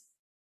 please.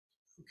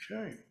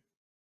 Okay.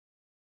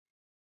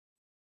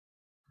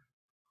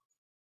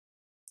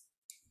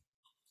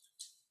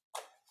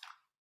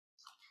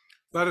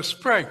 Let us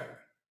pray.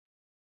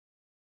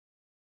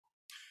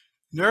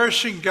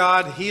 Nourishing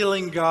God,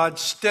 healing God,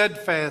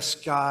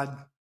 steadfast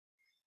God,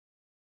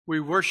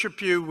 we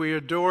worship you, we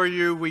adore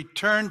you, we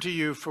turn to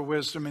you for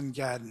wisdom and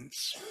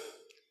guidance.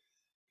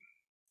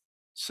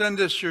 Send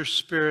us your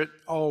Spirit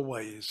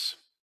always.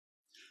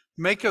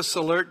 Make us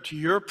alert to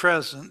your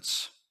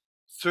presence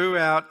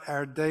throughout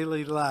our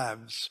daily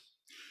lives.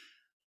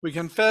 We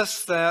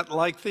confess that,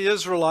 like the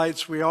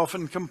Israelites, we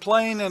often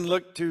complain and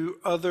look to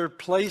other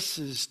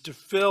places to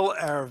fill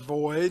our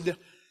void.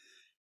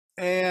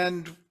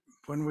 And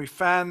when we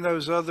find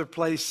those other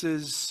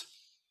places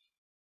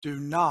do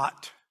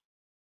not,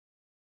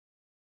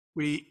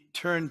 we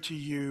turn to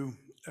you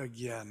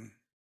again.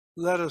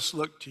 Let us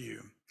look to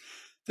you.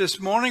 This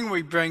morning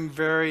we bring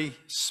very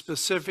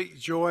specific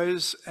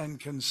joys and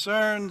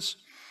concerns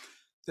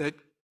that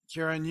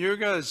Karen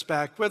Yuga is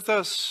back with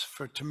us,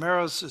 for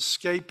Tamara's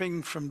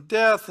escaping from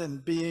death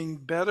and being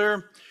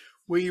better.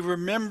 We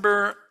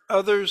remember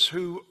others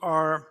who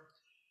are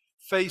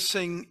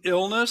facing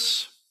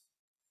illness.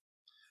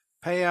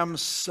 Pam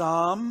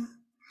Sam,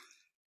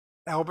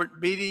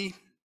 Albert Beatty,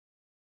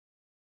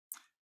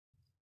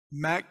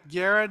 Mac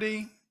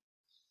Garrity,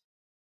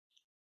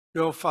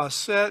 Bill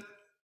Fawcett,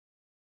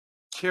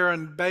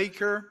 Karen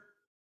Baker,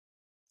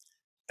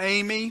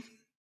 Amy.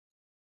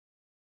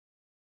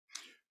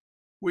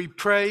 We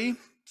pray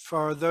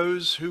for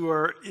those who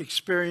are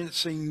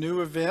experiencing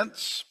new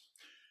events,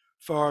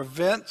 for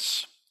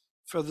events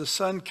for the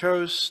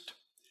Suncoast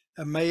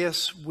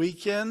Emmaus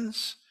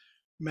weekends.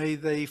 May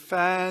they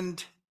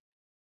find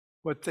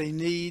what they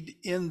need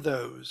in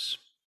those.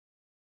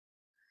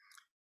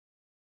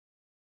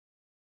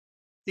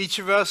 Each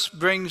of us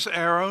brings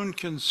our own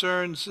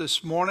concerns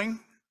this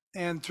morning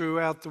and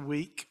throughout the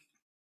week.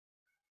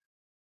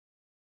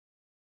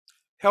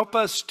 Help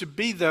us to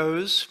be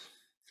those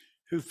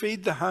who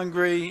feed the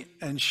hungry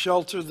and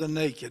shelter the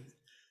naked.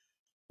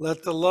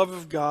 Let the love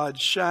of God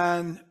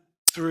shine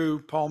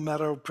through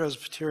Palmetto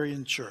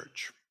Presbyterian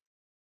Church.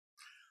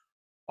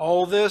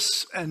 All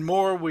this and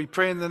more we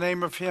pray in the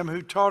name of him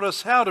who taught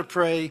us how to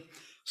pray,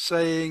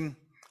 saying,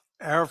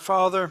 Our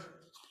Father,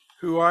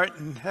 who art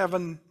in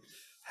heaven,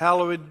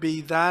 hallowed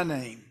be thy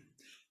name.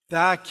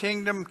 Thy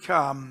kingdom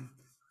come,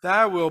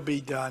 thy will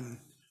be done,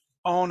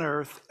 on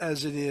earth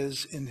as it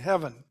is in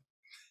heaven.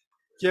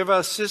 Give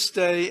us this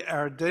day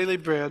our daily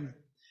bread,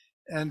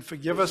 and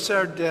forgive us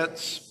our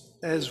debts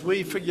as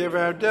we forgive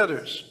our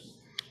debtors.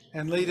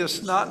 And lead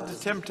us not into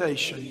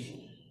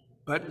temptation,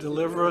 but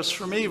deliver us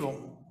from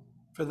evil.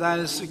 For thine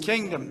is the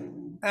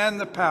kingdom, and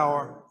the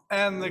power,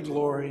 and the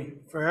glory,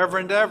 forever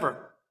and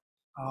ever.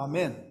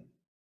 Amen.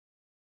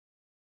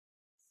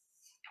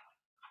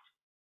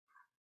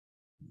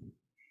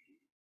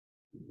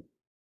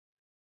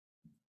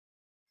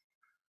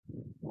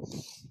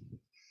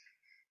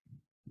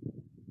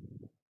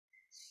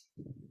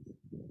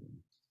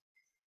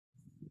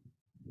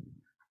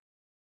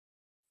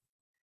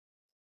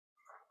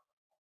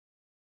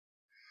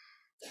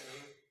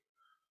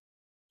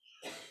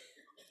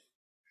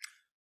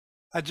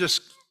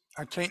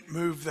 I can't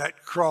move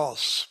that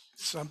cross.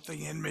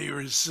 Something in me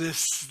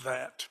resists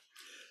that.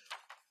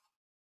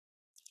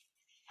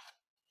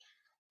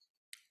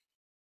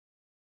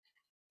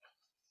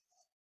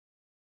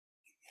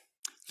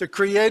 The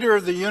creator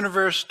of the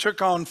universe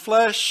took on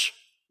flesh,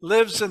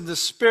 lives in the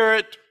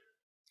spirit,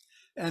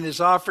 and is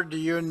offered to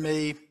you and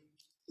me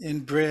in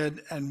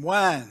bread and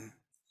wine.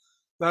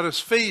 Let us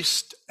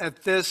feast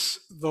at this,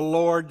 the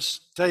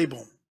Lord's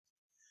table.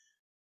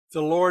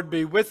 The Lord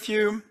be with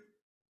you.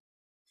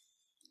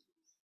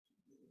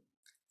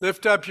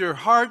 Lift up your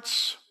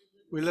hearts.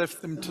 We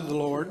lift them to the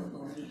Lord.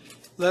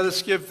 Let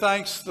us give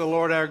thanks to the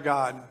Lord our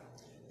God.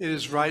 It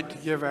is right to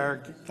give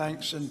our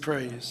thanks and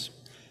praise.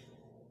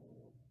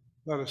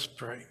 Let us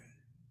pray.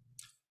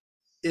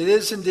 It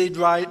is indeed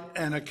right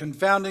and a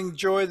confounding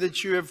joy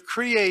that you have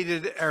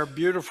created our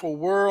beautiful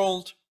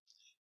world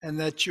and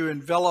that you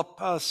envelop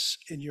us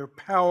in your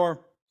power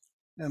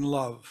and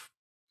love.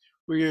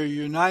 We are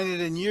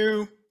united in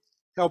you.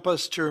 Help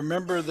us to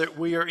remember that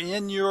we are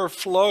in your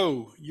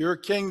flow, your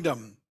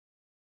kingdom,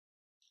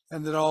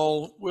 and that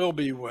all will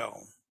be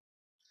well.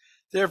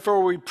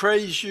 Therefore, we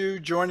praise you,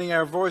 joining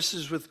our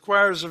voices with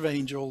choirs of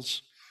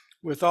angels,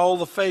 with all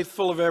the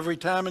faithful of every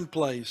time and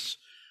place,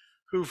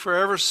 who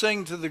forever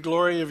sing to the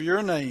glory of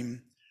your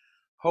name,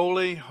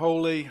 Holy,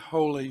 holy,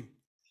 holy,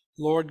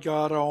 Lord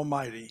God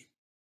Almighty.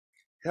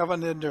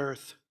 Heaven and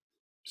earth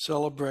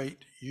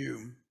celebrate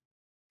you.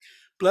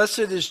 Blessed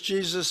is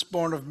Jesus,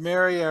 born of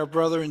Mary, our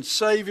brother and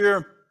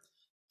Savior,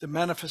 the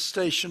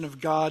manifestation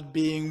of God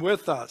being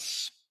with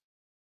us.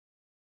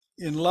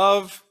 In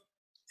love,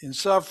 in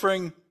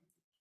suffering,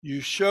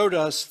 you showed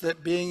us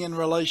that being in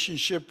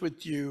relationship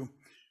with you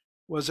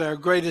was our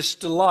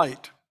greatest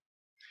delight.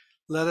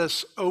 Let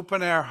us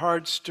open our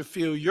hearts to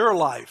feel your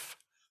life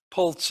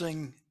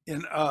pulsing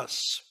in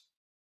us.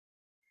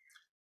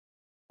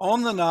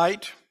 On the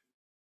night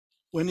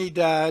when he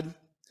died,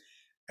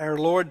 our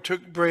Lord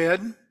took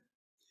bread,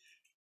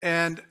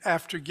 and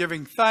after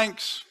giving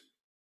thanks,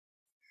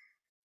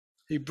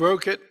 he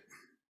broke it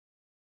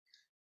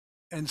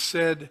and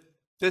said,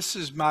 "This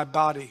is my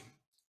body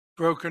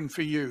broken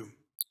for you.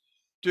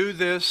 Do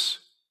this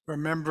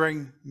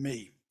remembering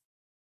me."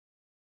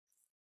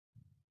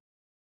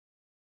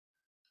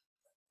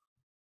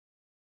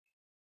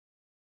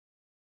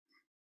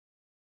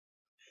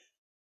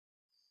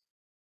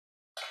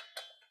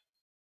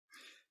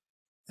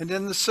 And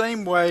in the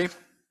same way,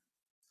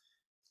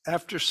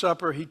 after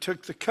supper, he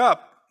took the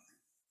cup,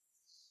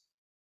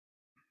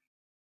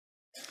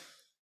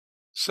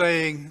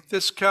 saying,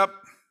 "This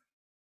cup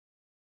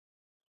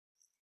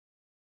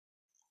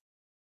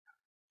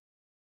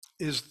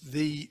is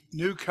the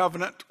new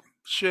covenant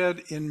shed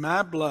in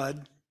my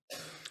blood,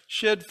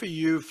 shed for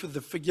you for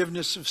the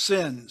forgiveness of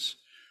sins.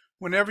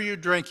 Whenever you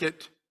drink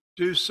it,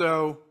 do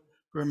so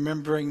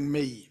remembering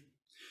me."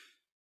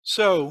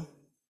 So,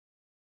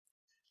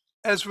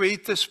 as we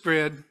eat this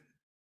bread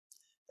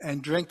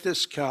and drink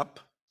this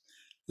cup,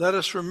 let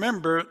us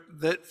remember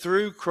that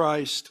through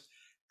Christ,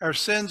 our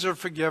sins are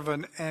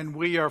forgiven and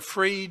we are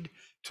freed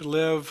to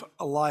live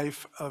a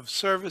life of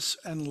service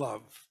and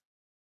love.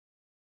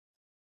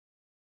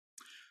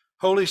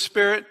 Holy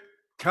Spirit,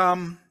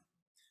 come,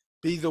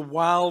 be the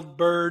wild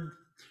bird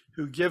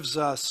who gives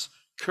us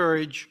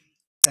courage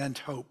and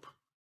hope.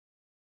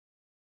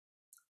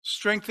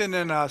 Strengthen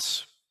in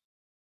us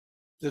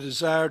the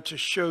desire to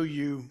show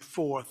you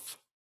forth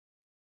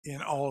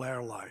in all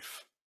our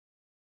life.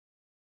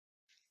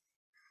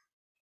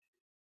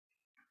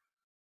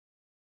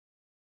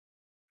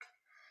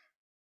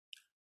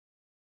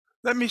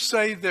 Let me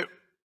say that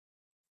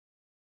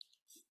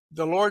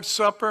the Lord's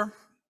Supper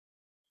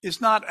is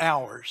not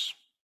ours.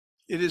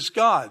 It is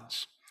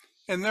God's.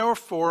 And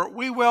therefore,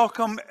 we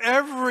welcome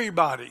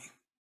everybody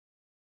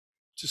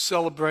to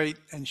celebrate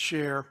and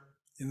share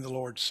in the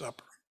Lord's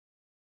Supper.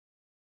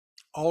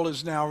 All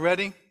is now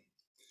ready.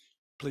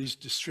 Please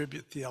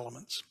distribute the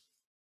elements.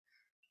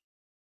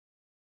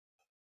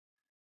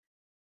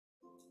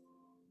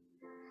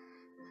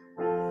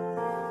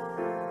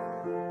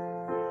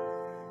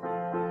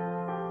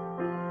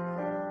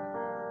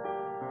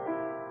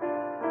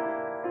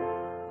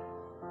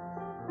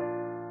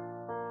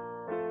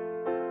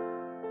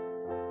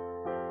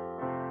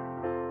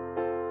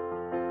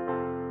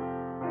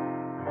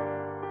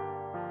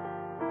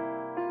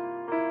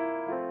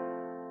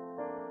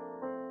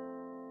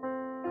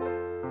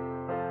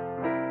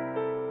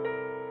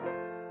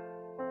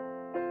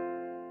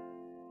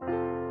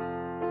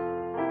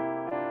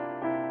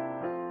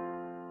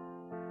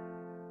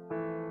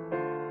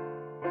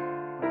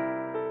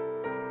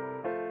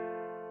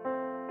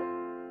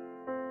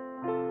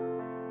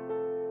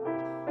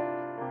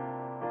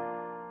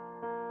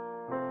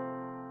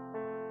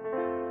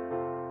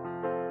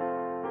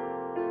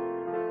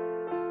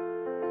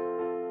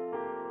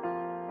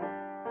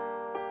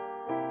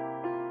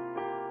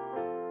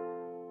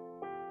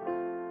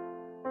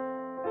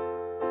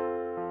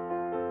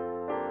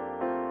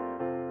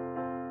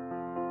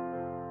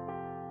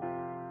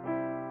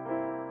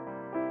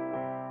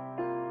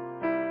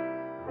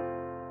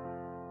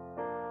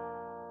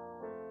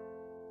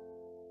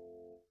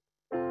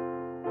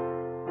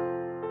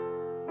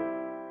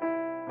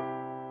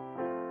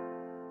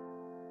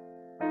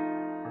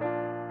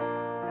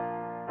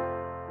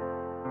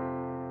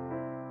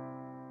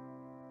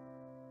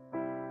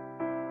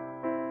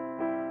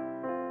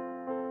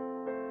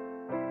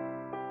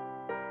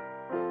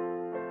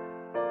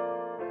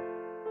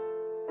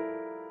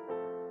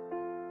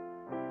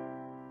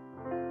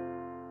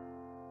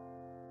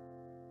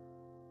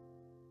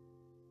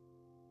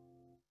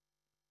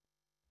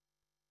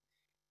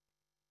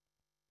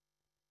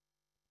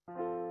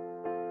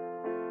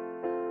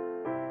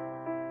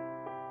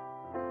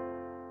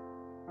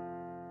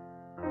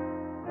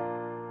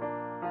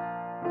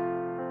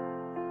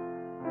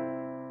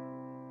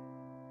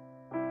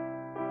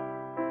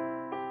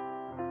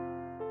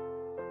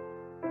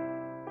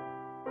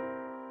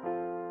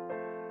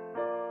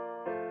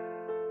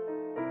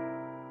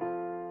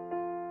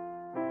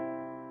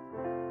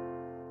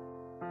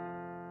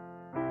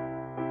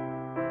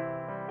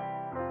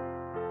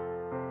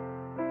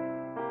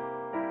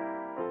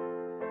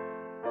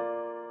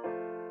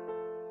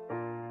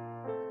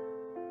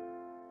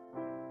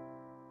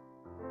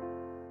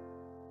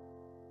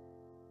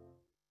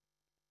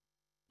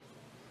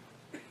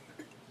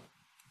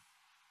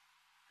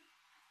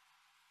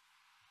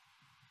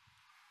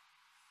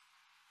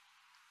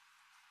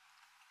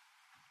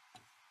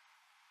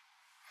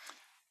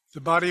 The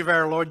body of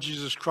our Lord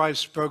Jesus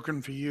Christ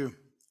broken for you.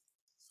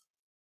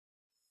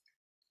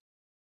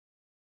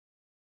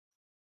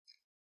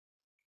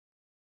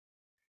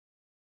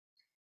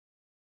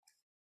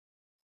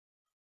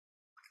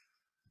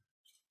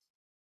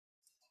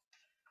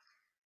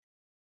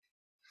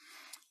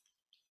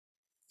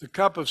 The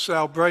cup of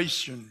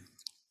salvation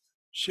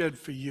shed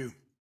for you.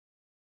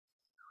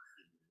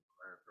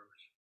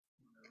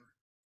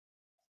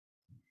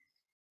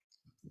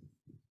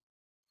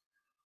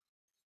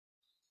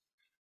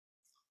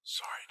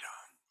 Sorry,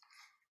 Don.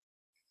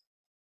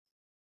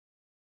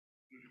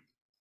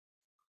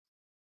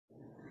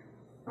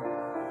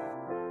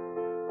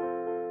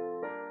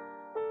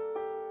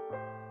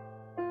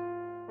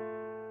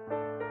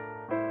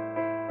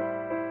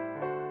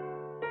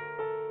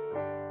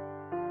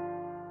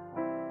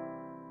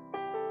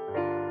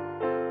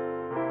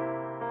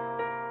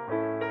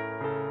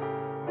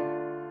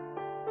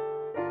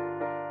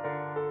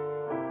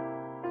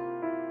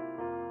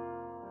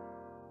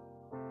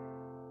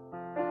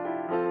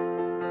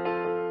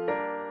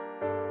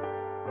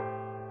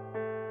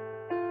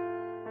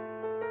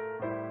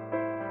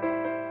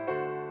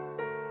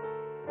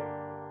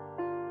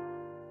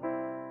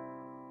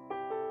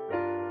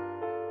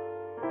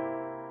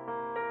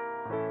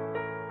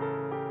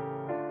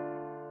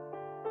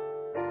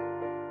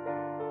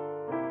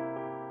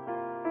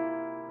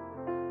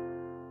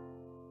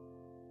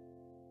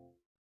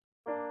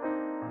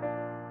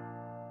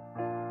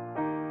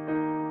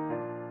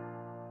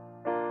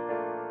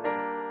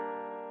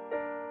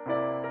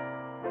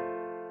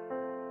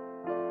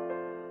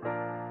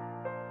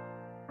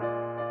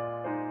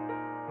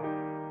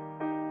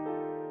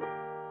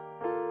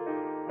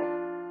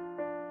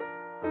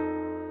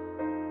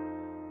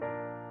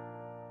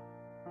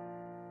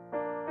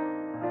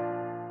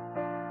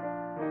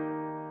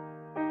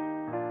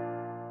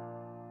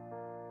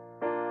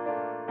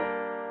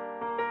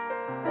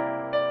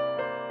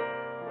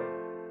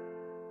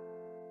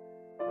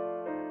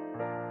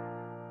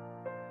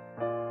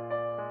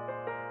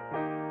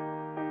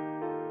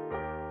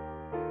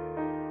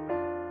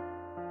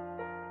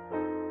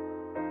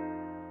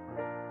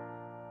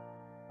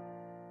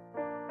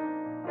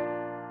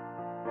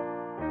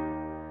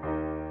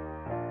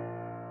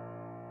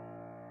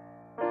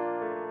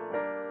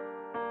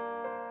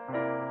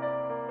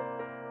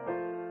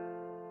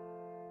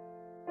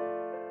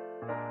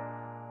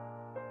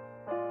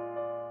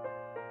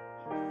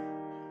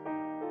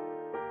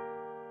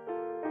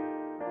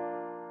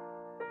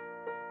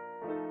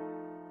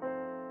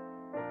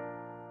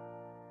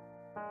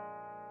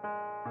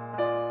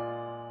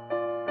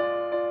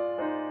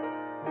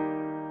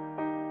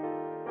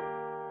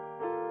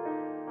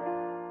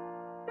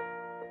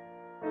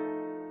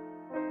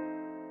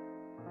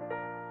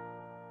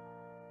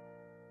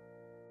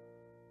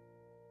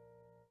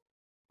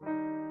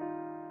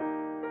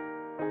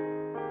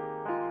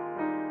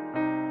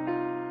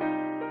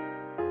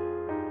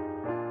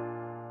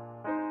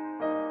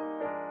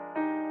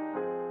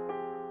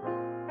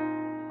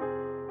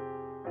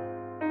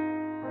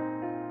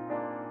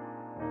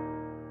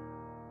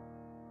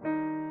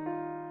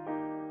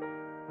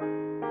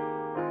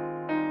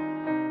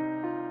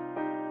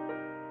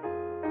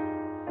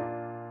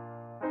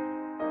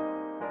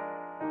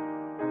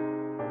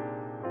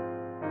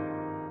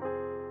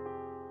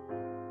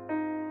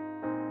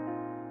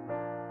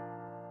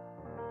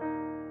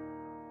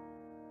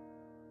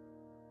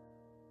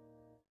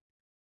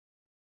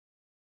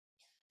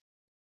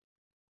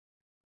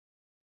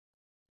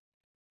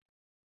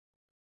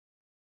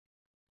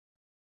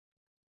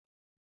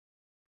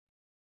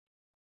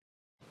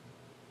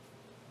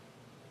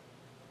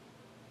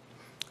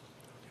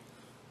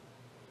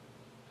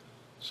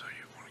 So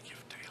you want to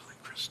give Dale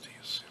and Christy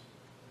a sip?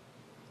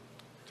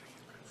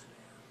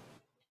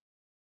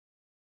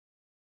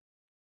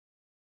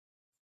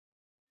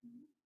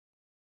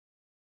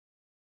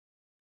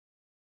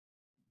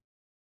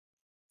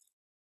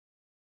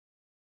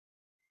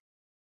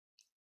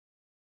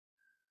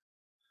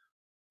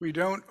 We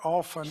don't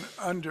often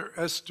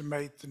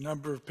underestimate the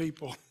number of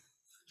people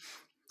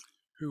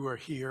who are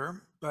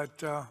here,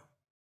 but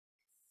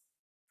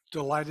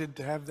delighted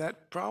to have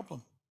that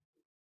problem.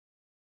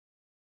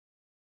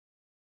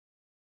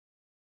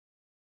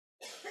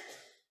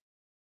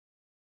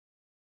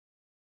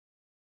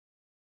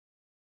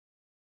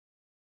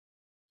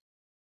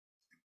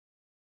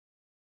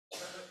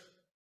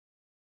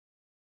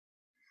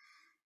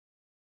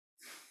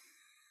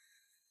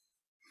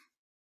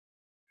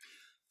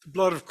 The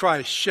blood of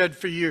Christ shed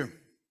for you.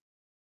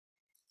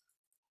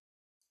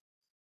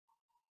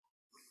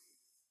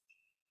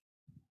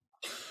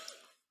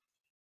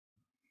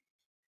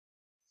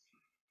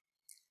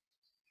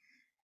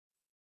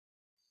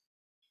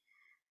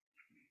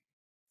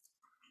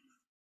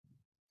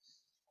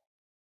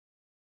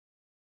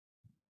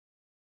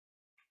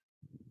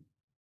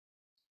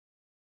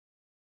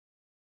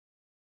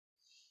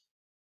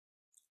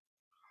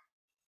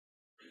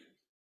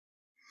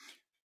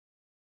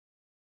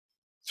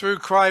 Through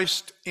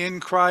Christ, in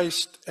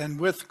Christ, and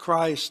with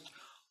Christ,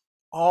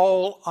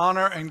 All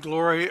honor and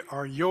glory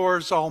are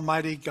yours,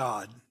 Almighty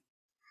God.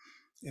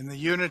 In the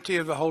unity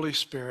of the Holy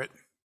Spirit.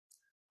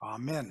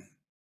 Amen.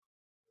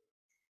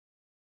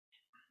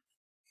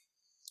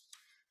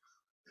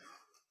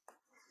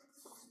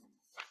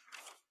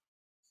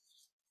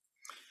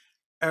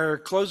 Our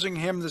closing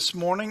hymn this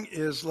morning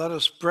is Let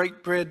Us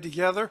Break Bread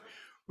Together.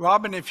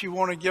 Robin, if you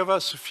want to give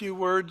us a few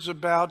words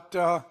about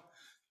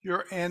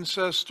your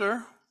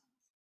ancestor.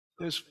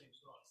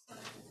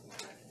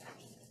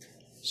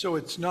 So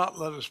it's not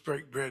Let Us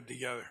Break Bread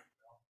Together.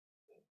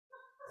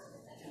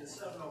 The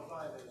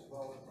 705 is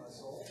Well With My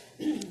Soul.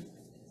 I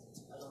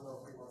don't know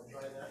if we want to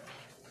try that.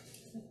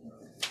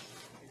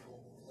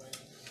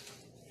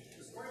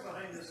 The story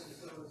behind this is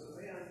there was a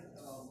man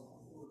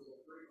who was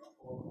a great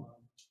uncle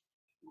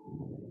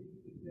who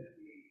could get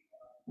the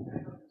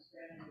back of his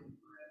family and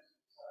friends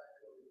inside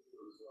of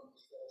Jerusalem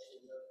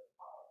especially live in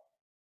power.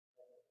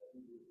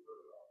 And we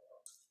heard about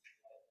that.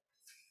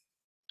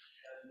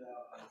 And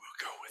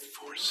We'll go with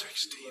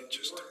 460 in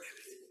just a minute.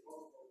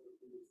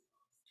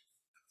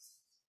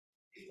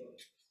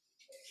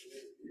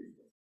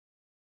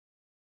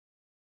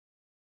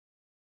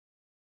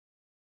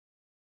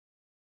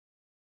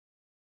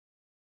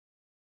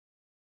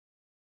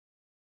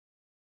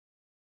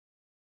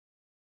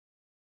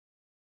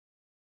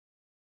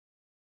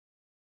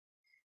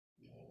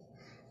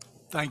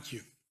 Thank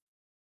you.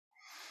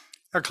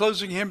 Our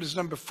closing hymn is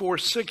number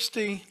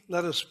 460,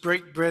 Let Us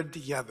Break Bread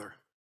Together.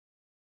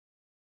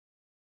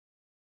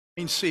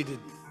 Remain seated.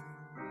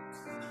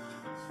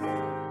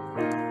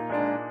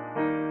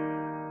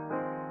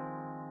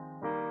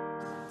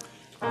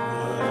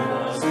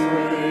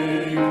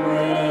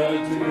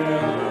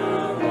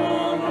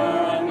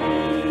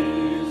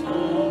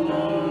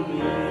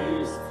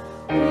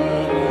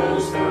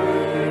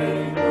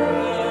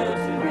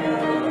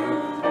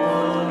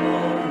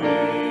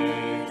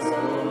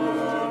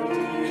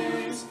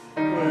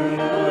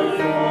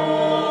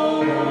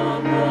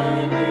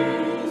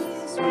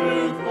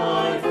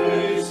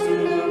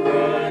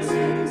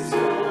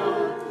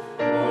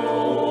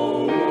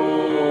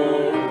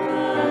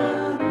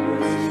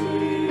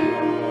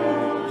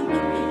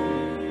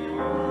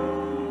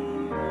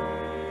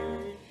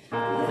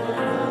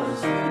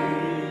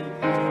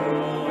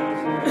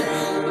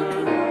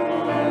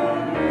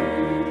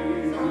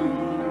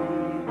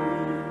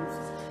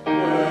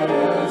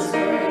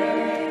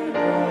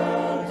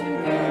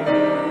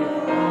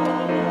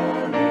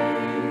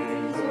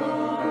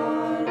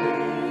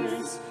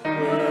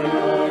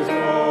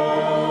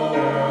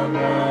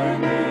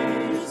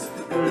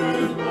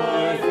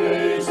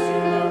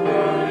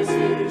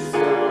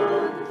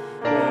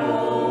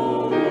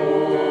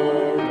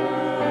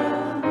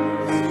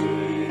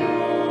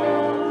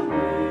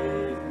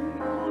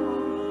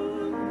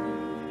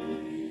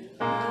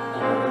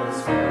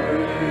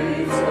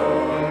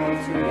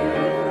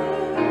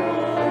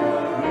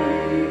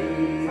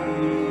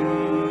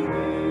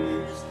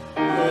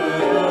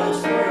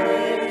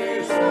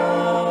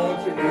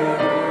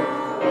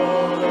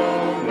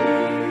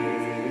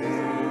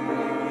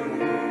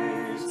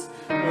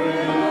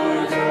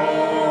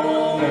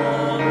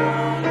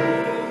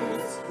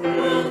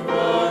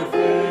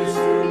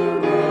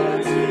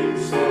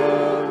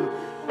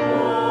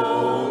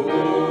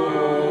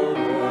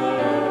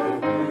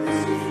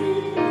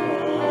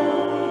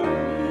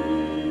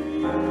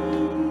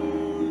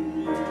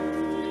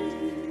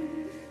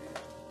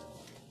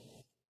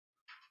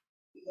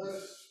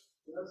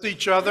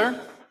 Each other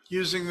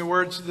using the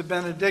words of the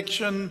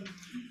benediction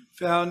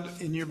found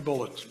in your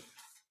bulletin.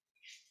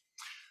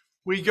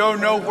 We go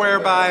nowhere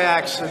by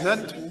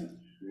accident.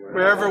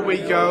 Wherever we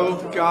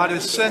go, God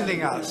is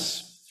sending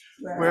us.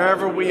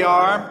 Wherever we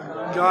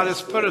are, God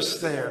has put us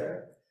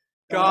there.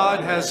 God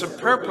has a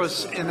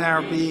purpose in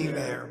our being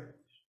there.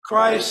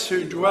 Christ,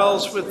 who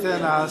dwells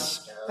within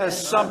us,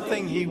 has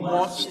something he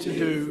wants to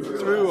do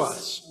through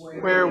us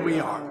where we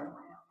are.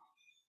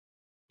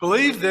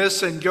 Believe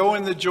this and go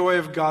in the joy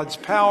of God's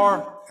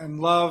power and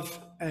love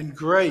and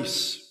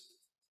grace.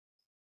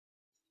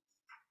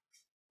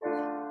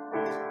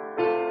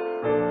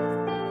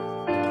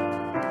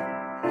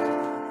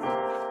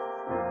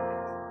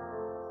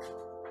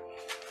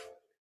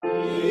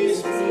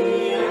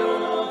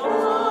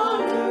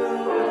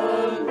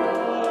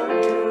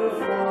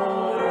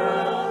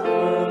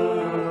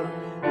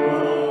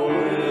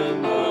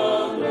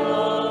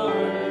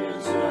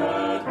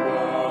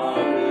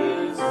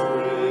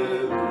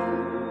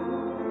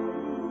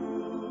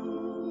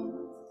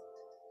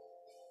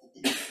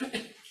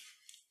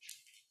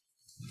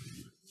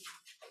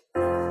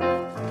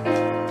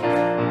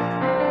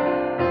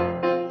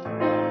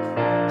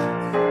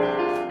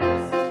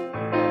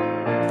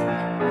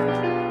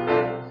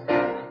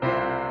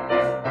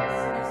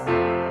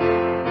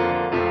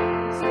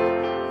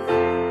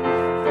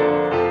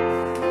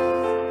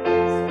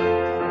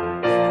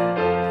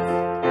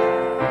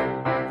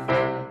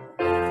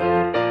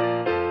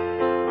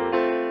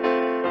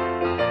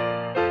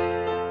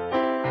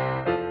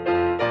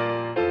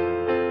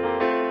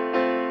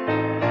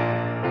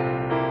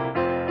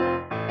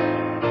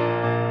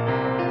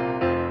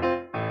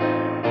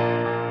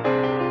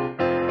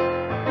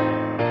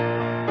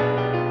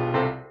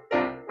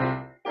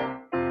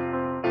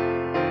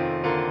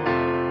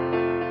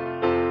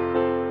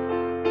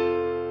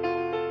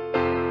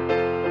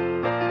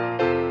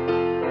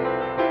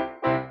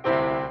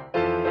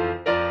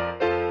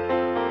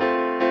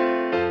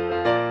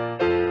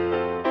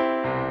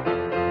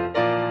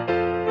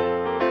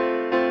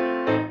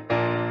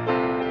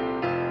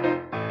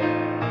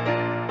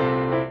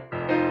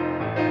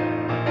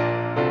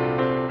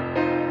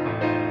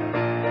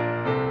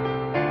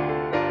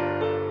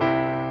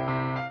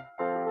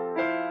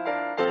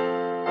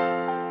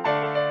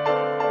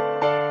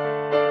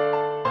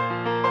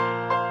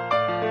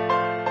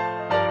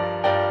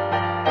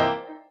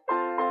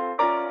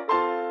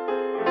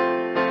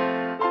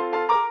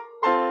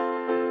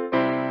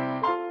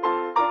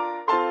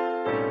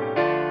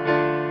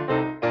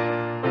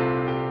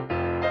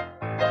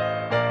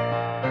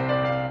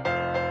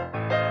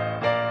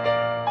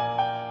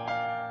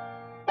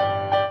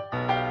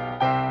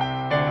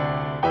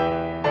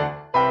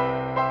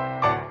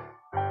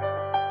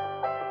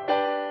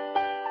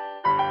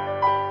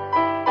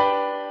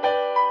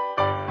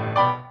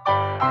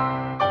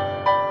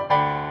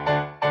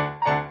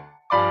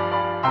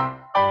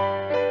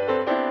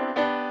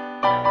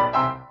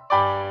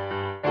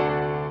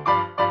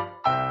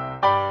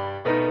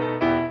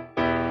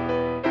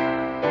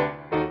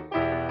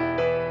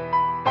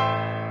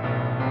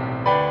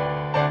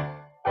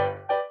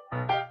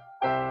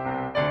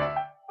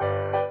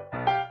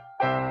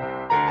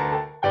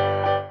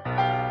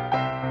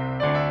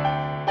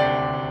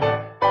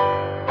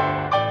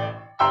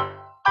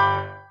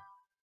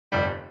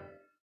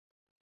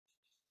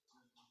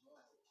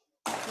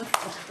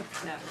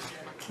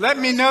 Let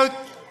me note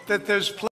that there's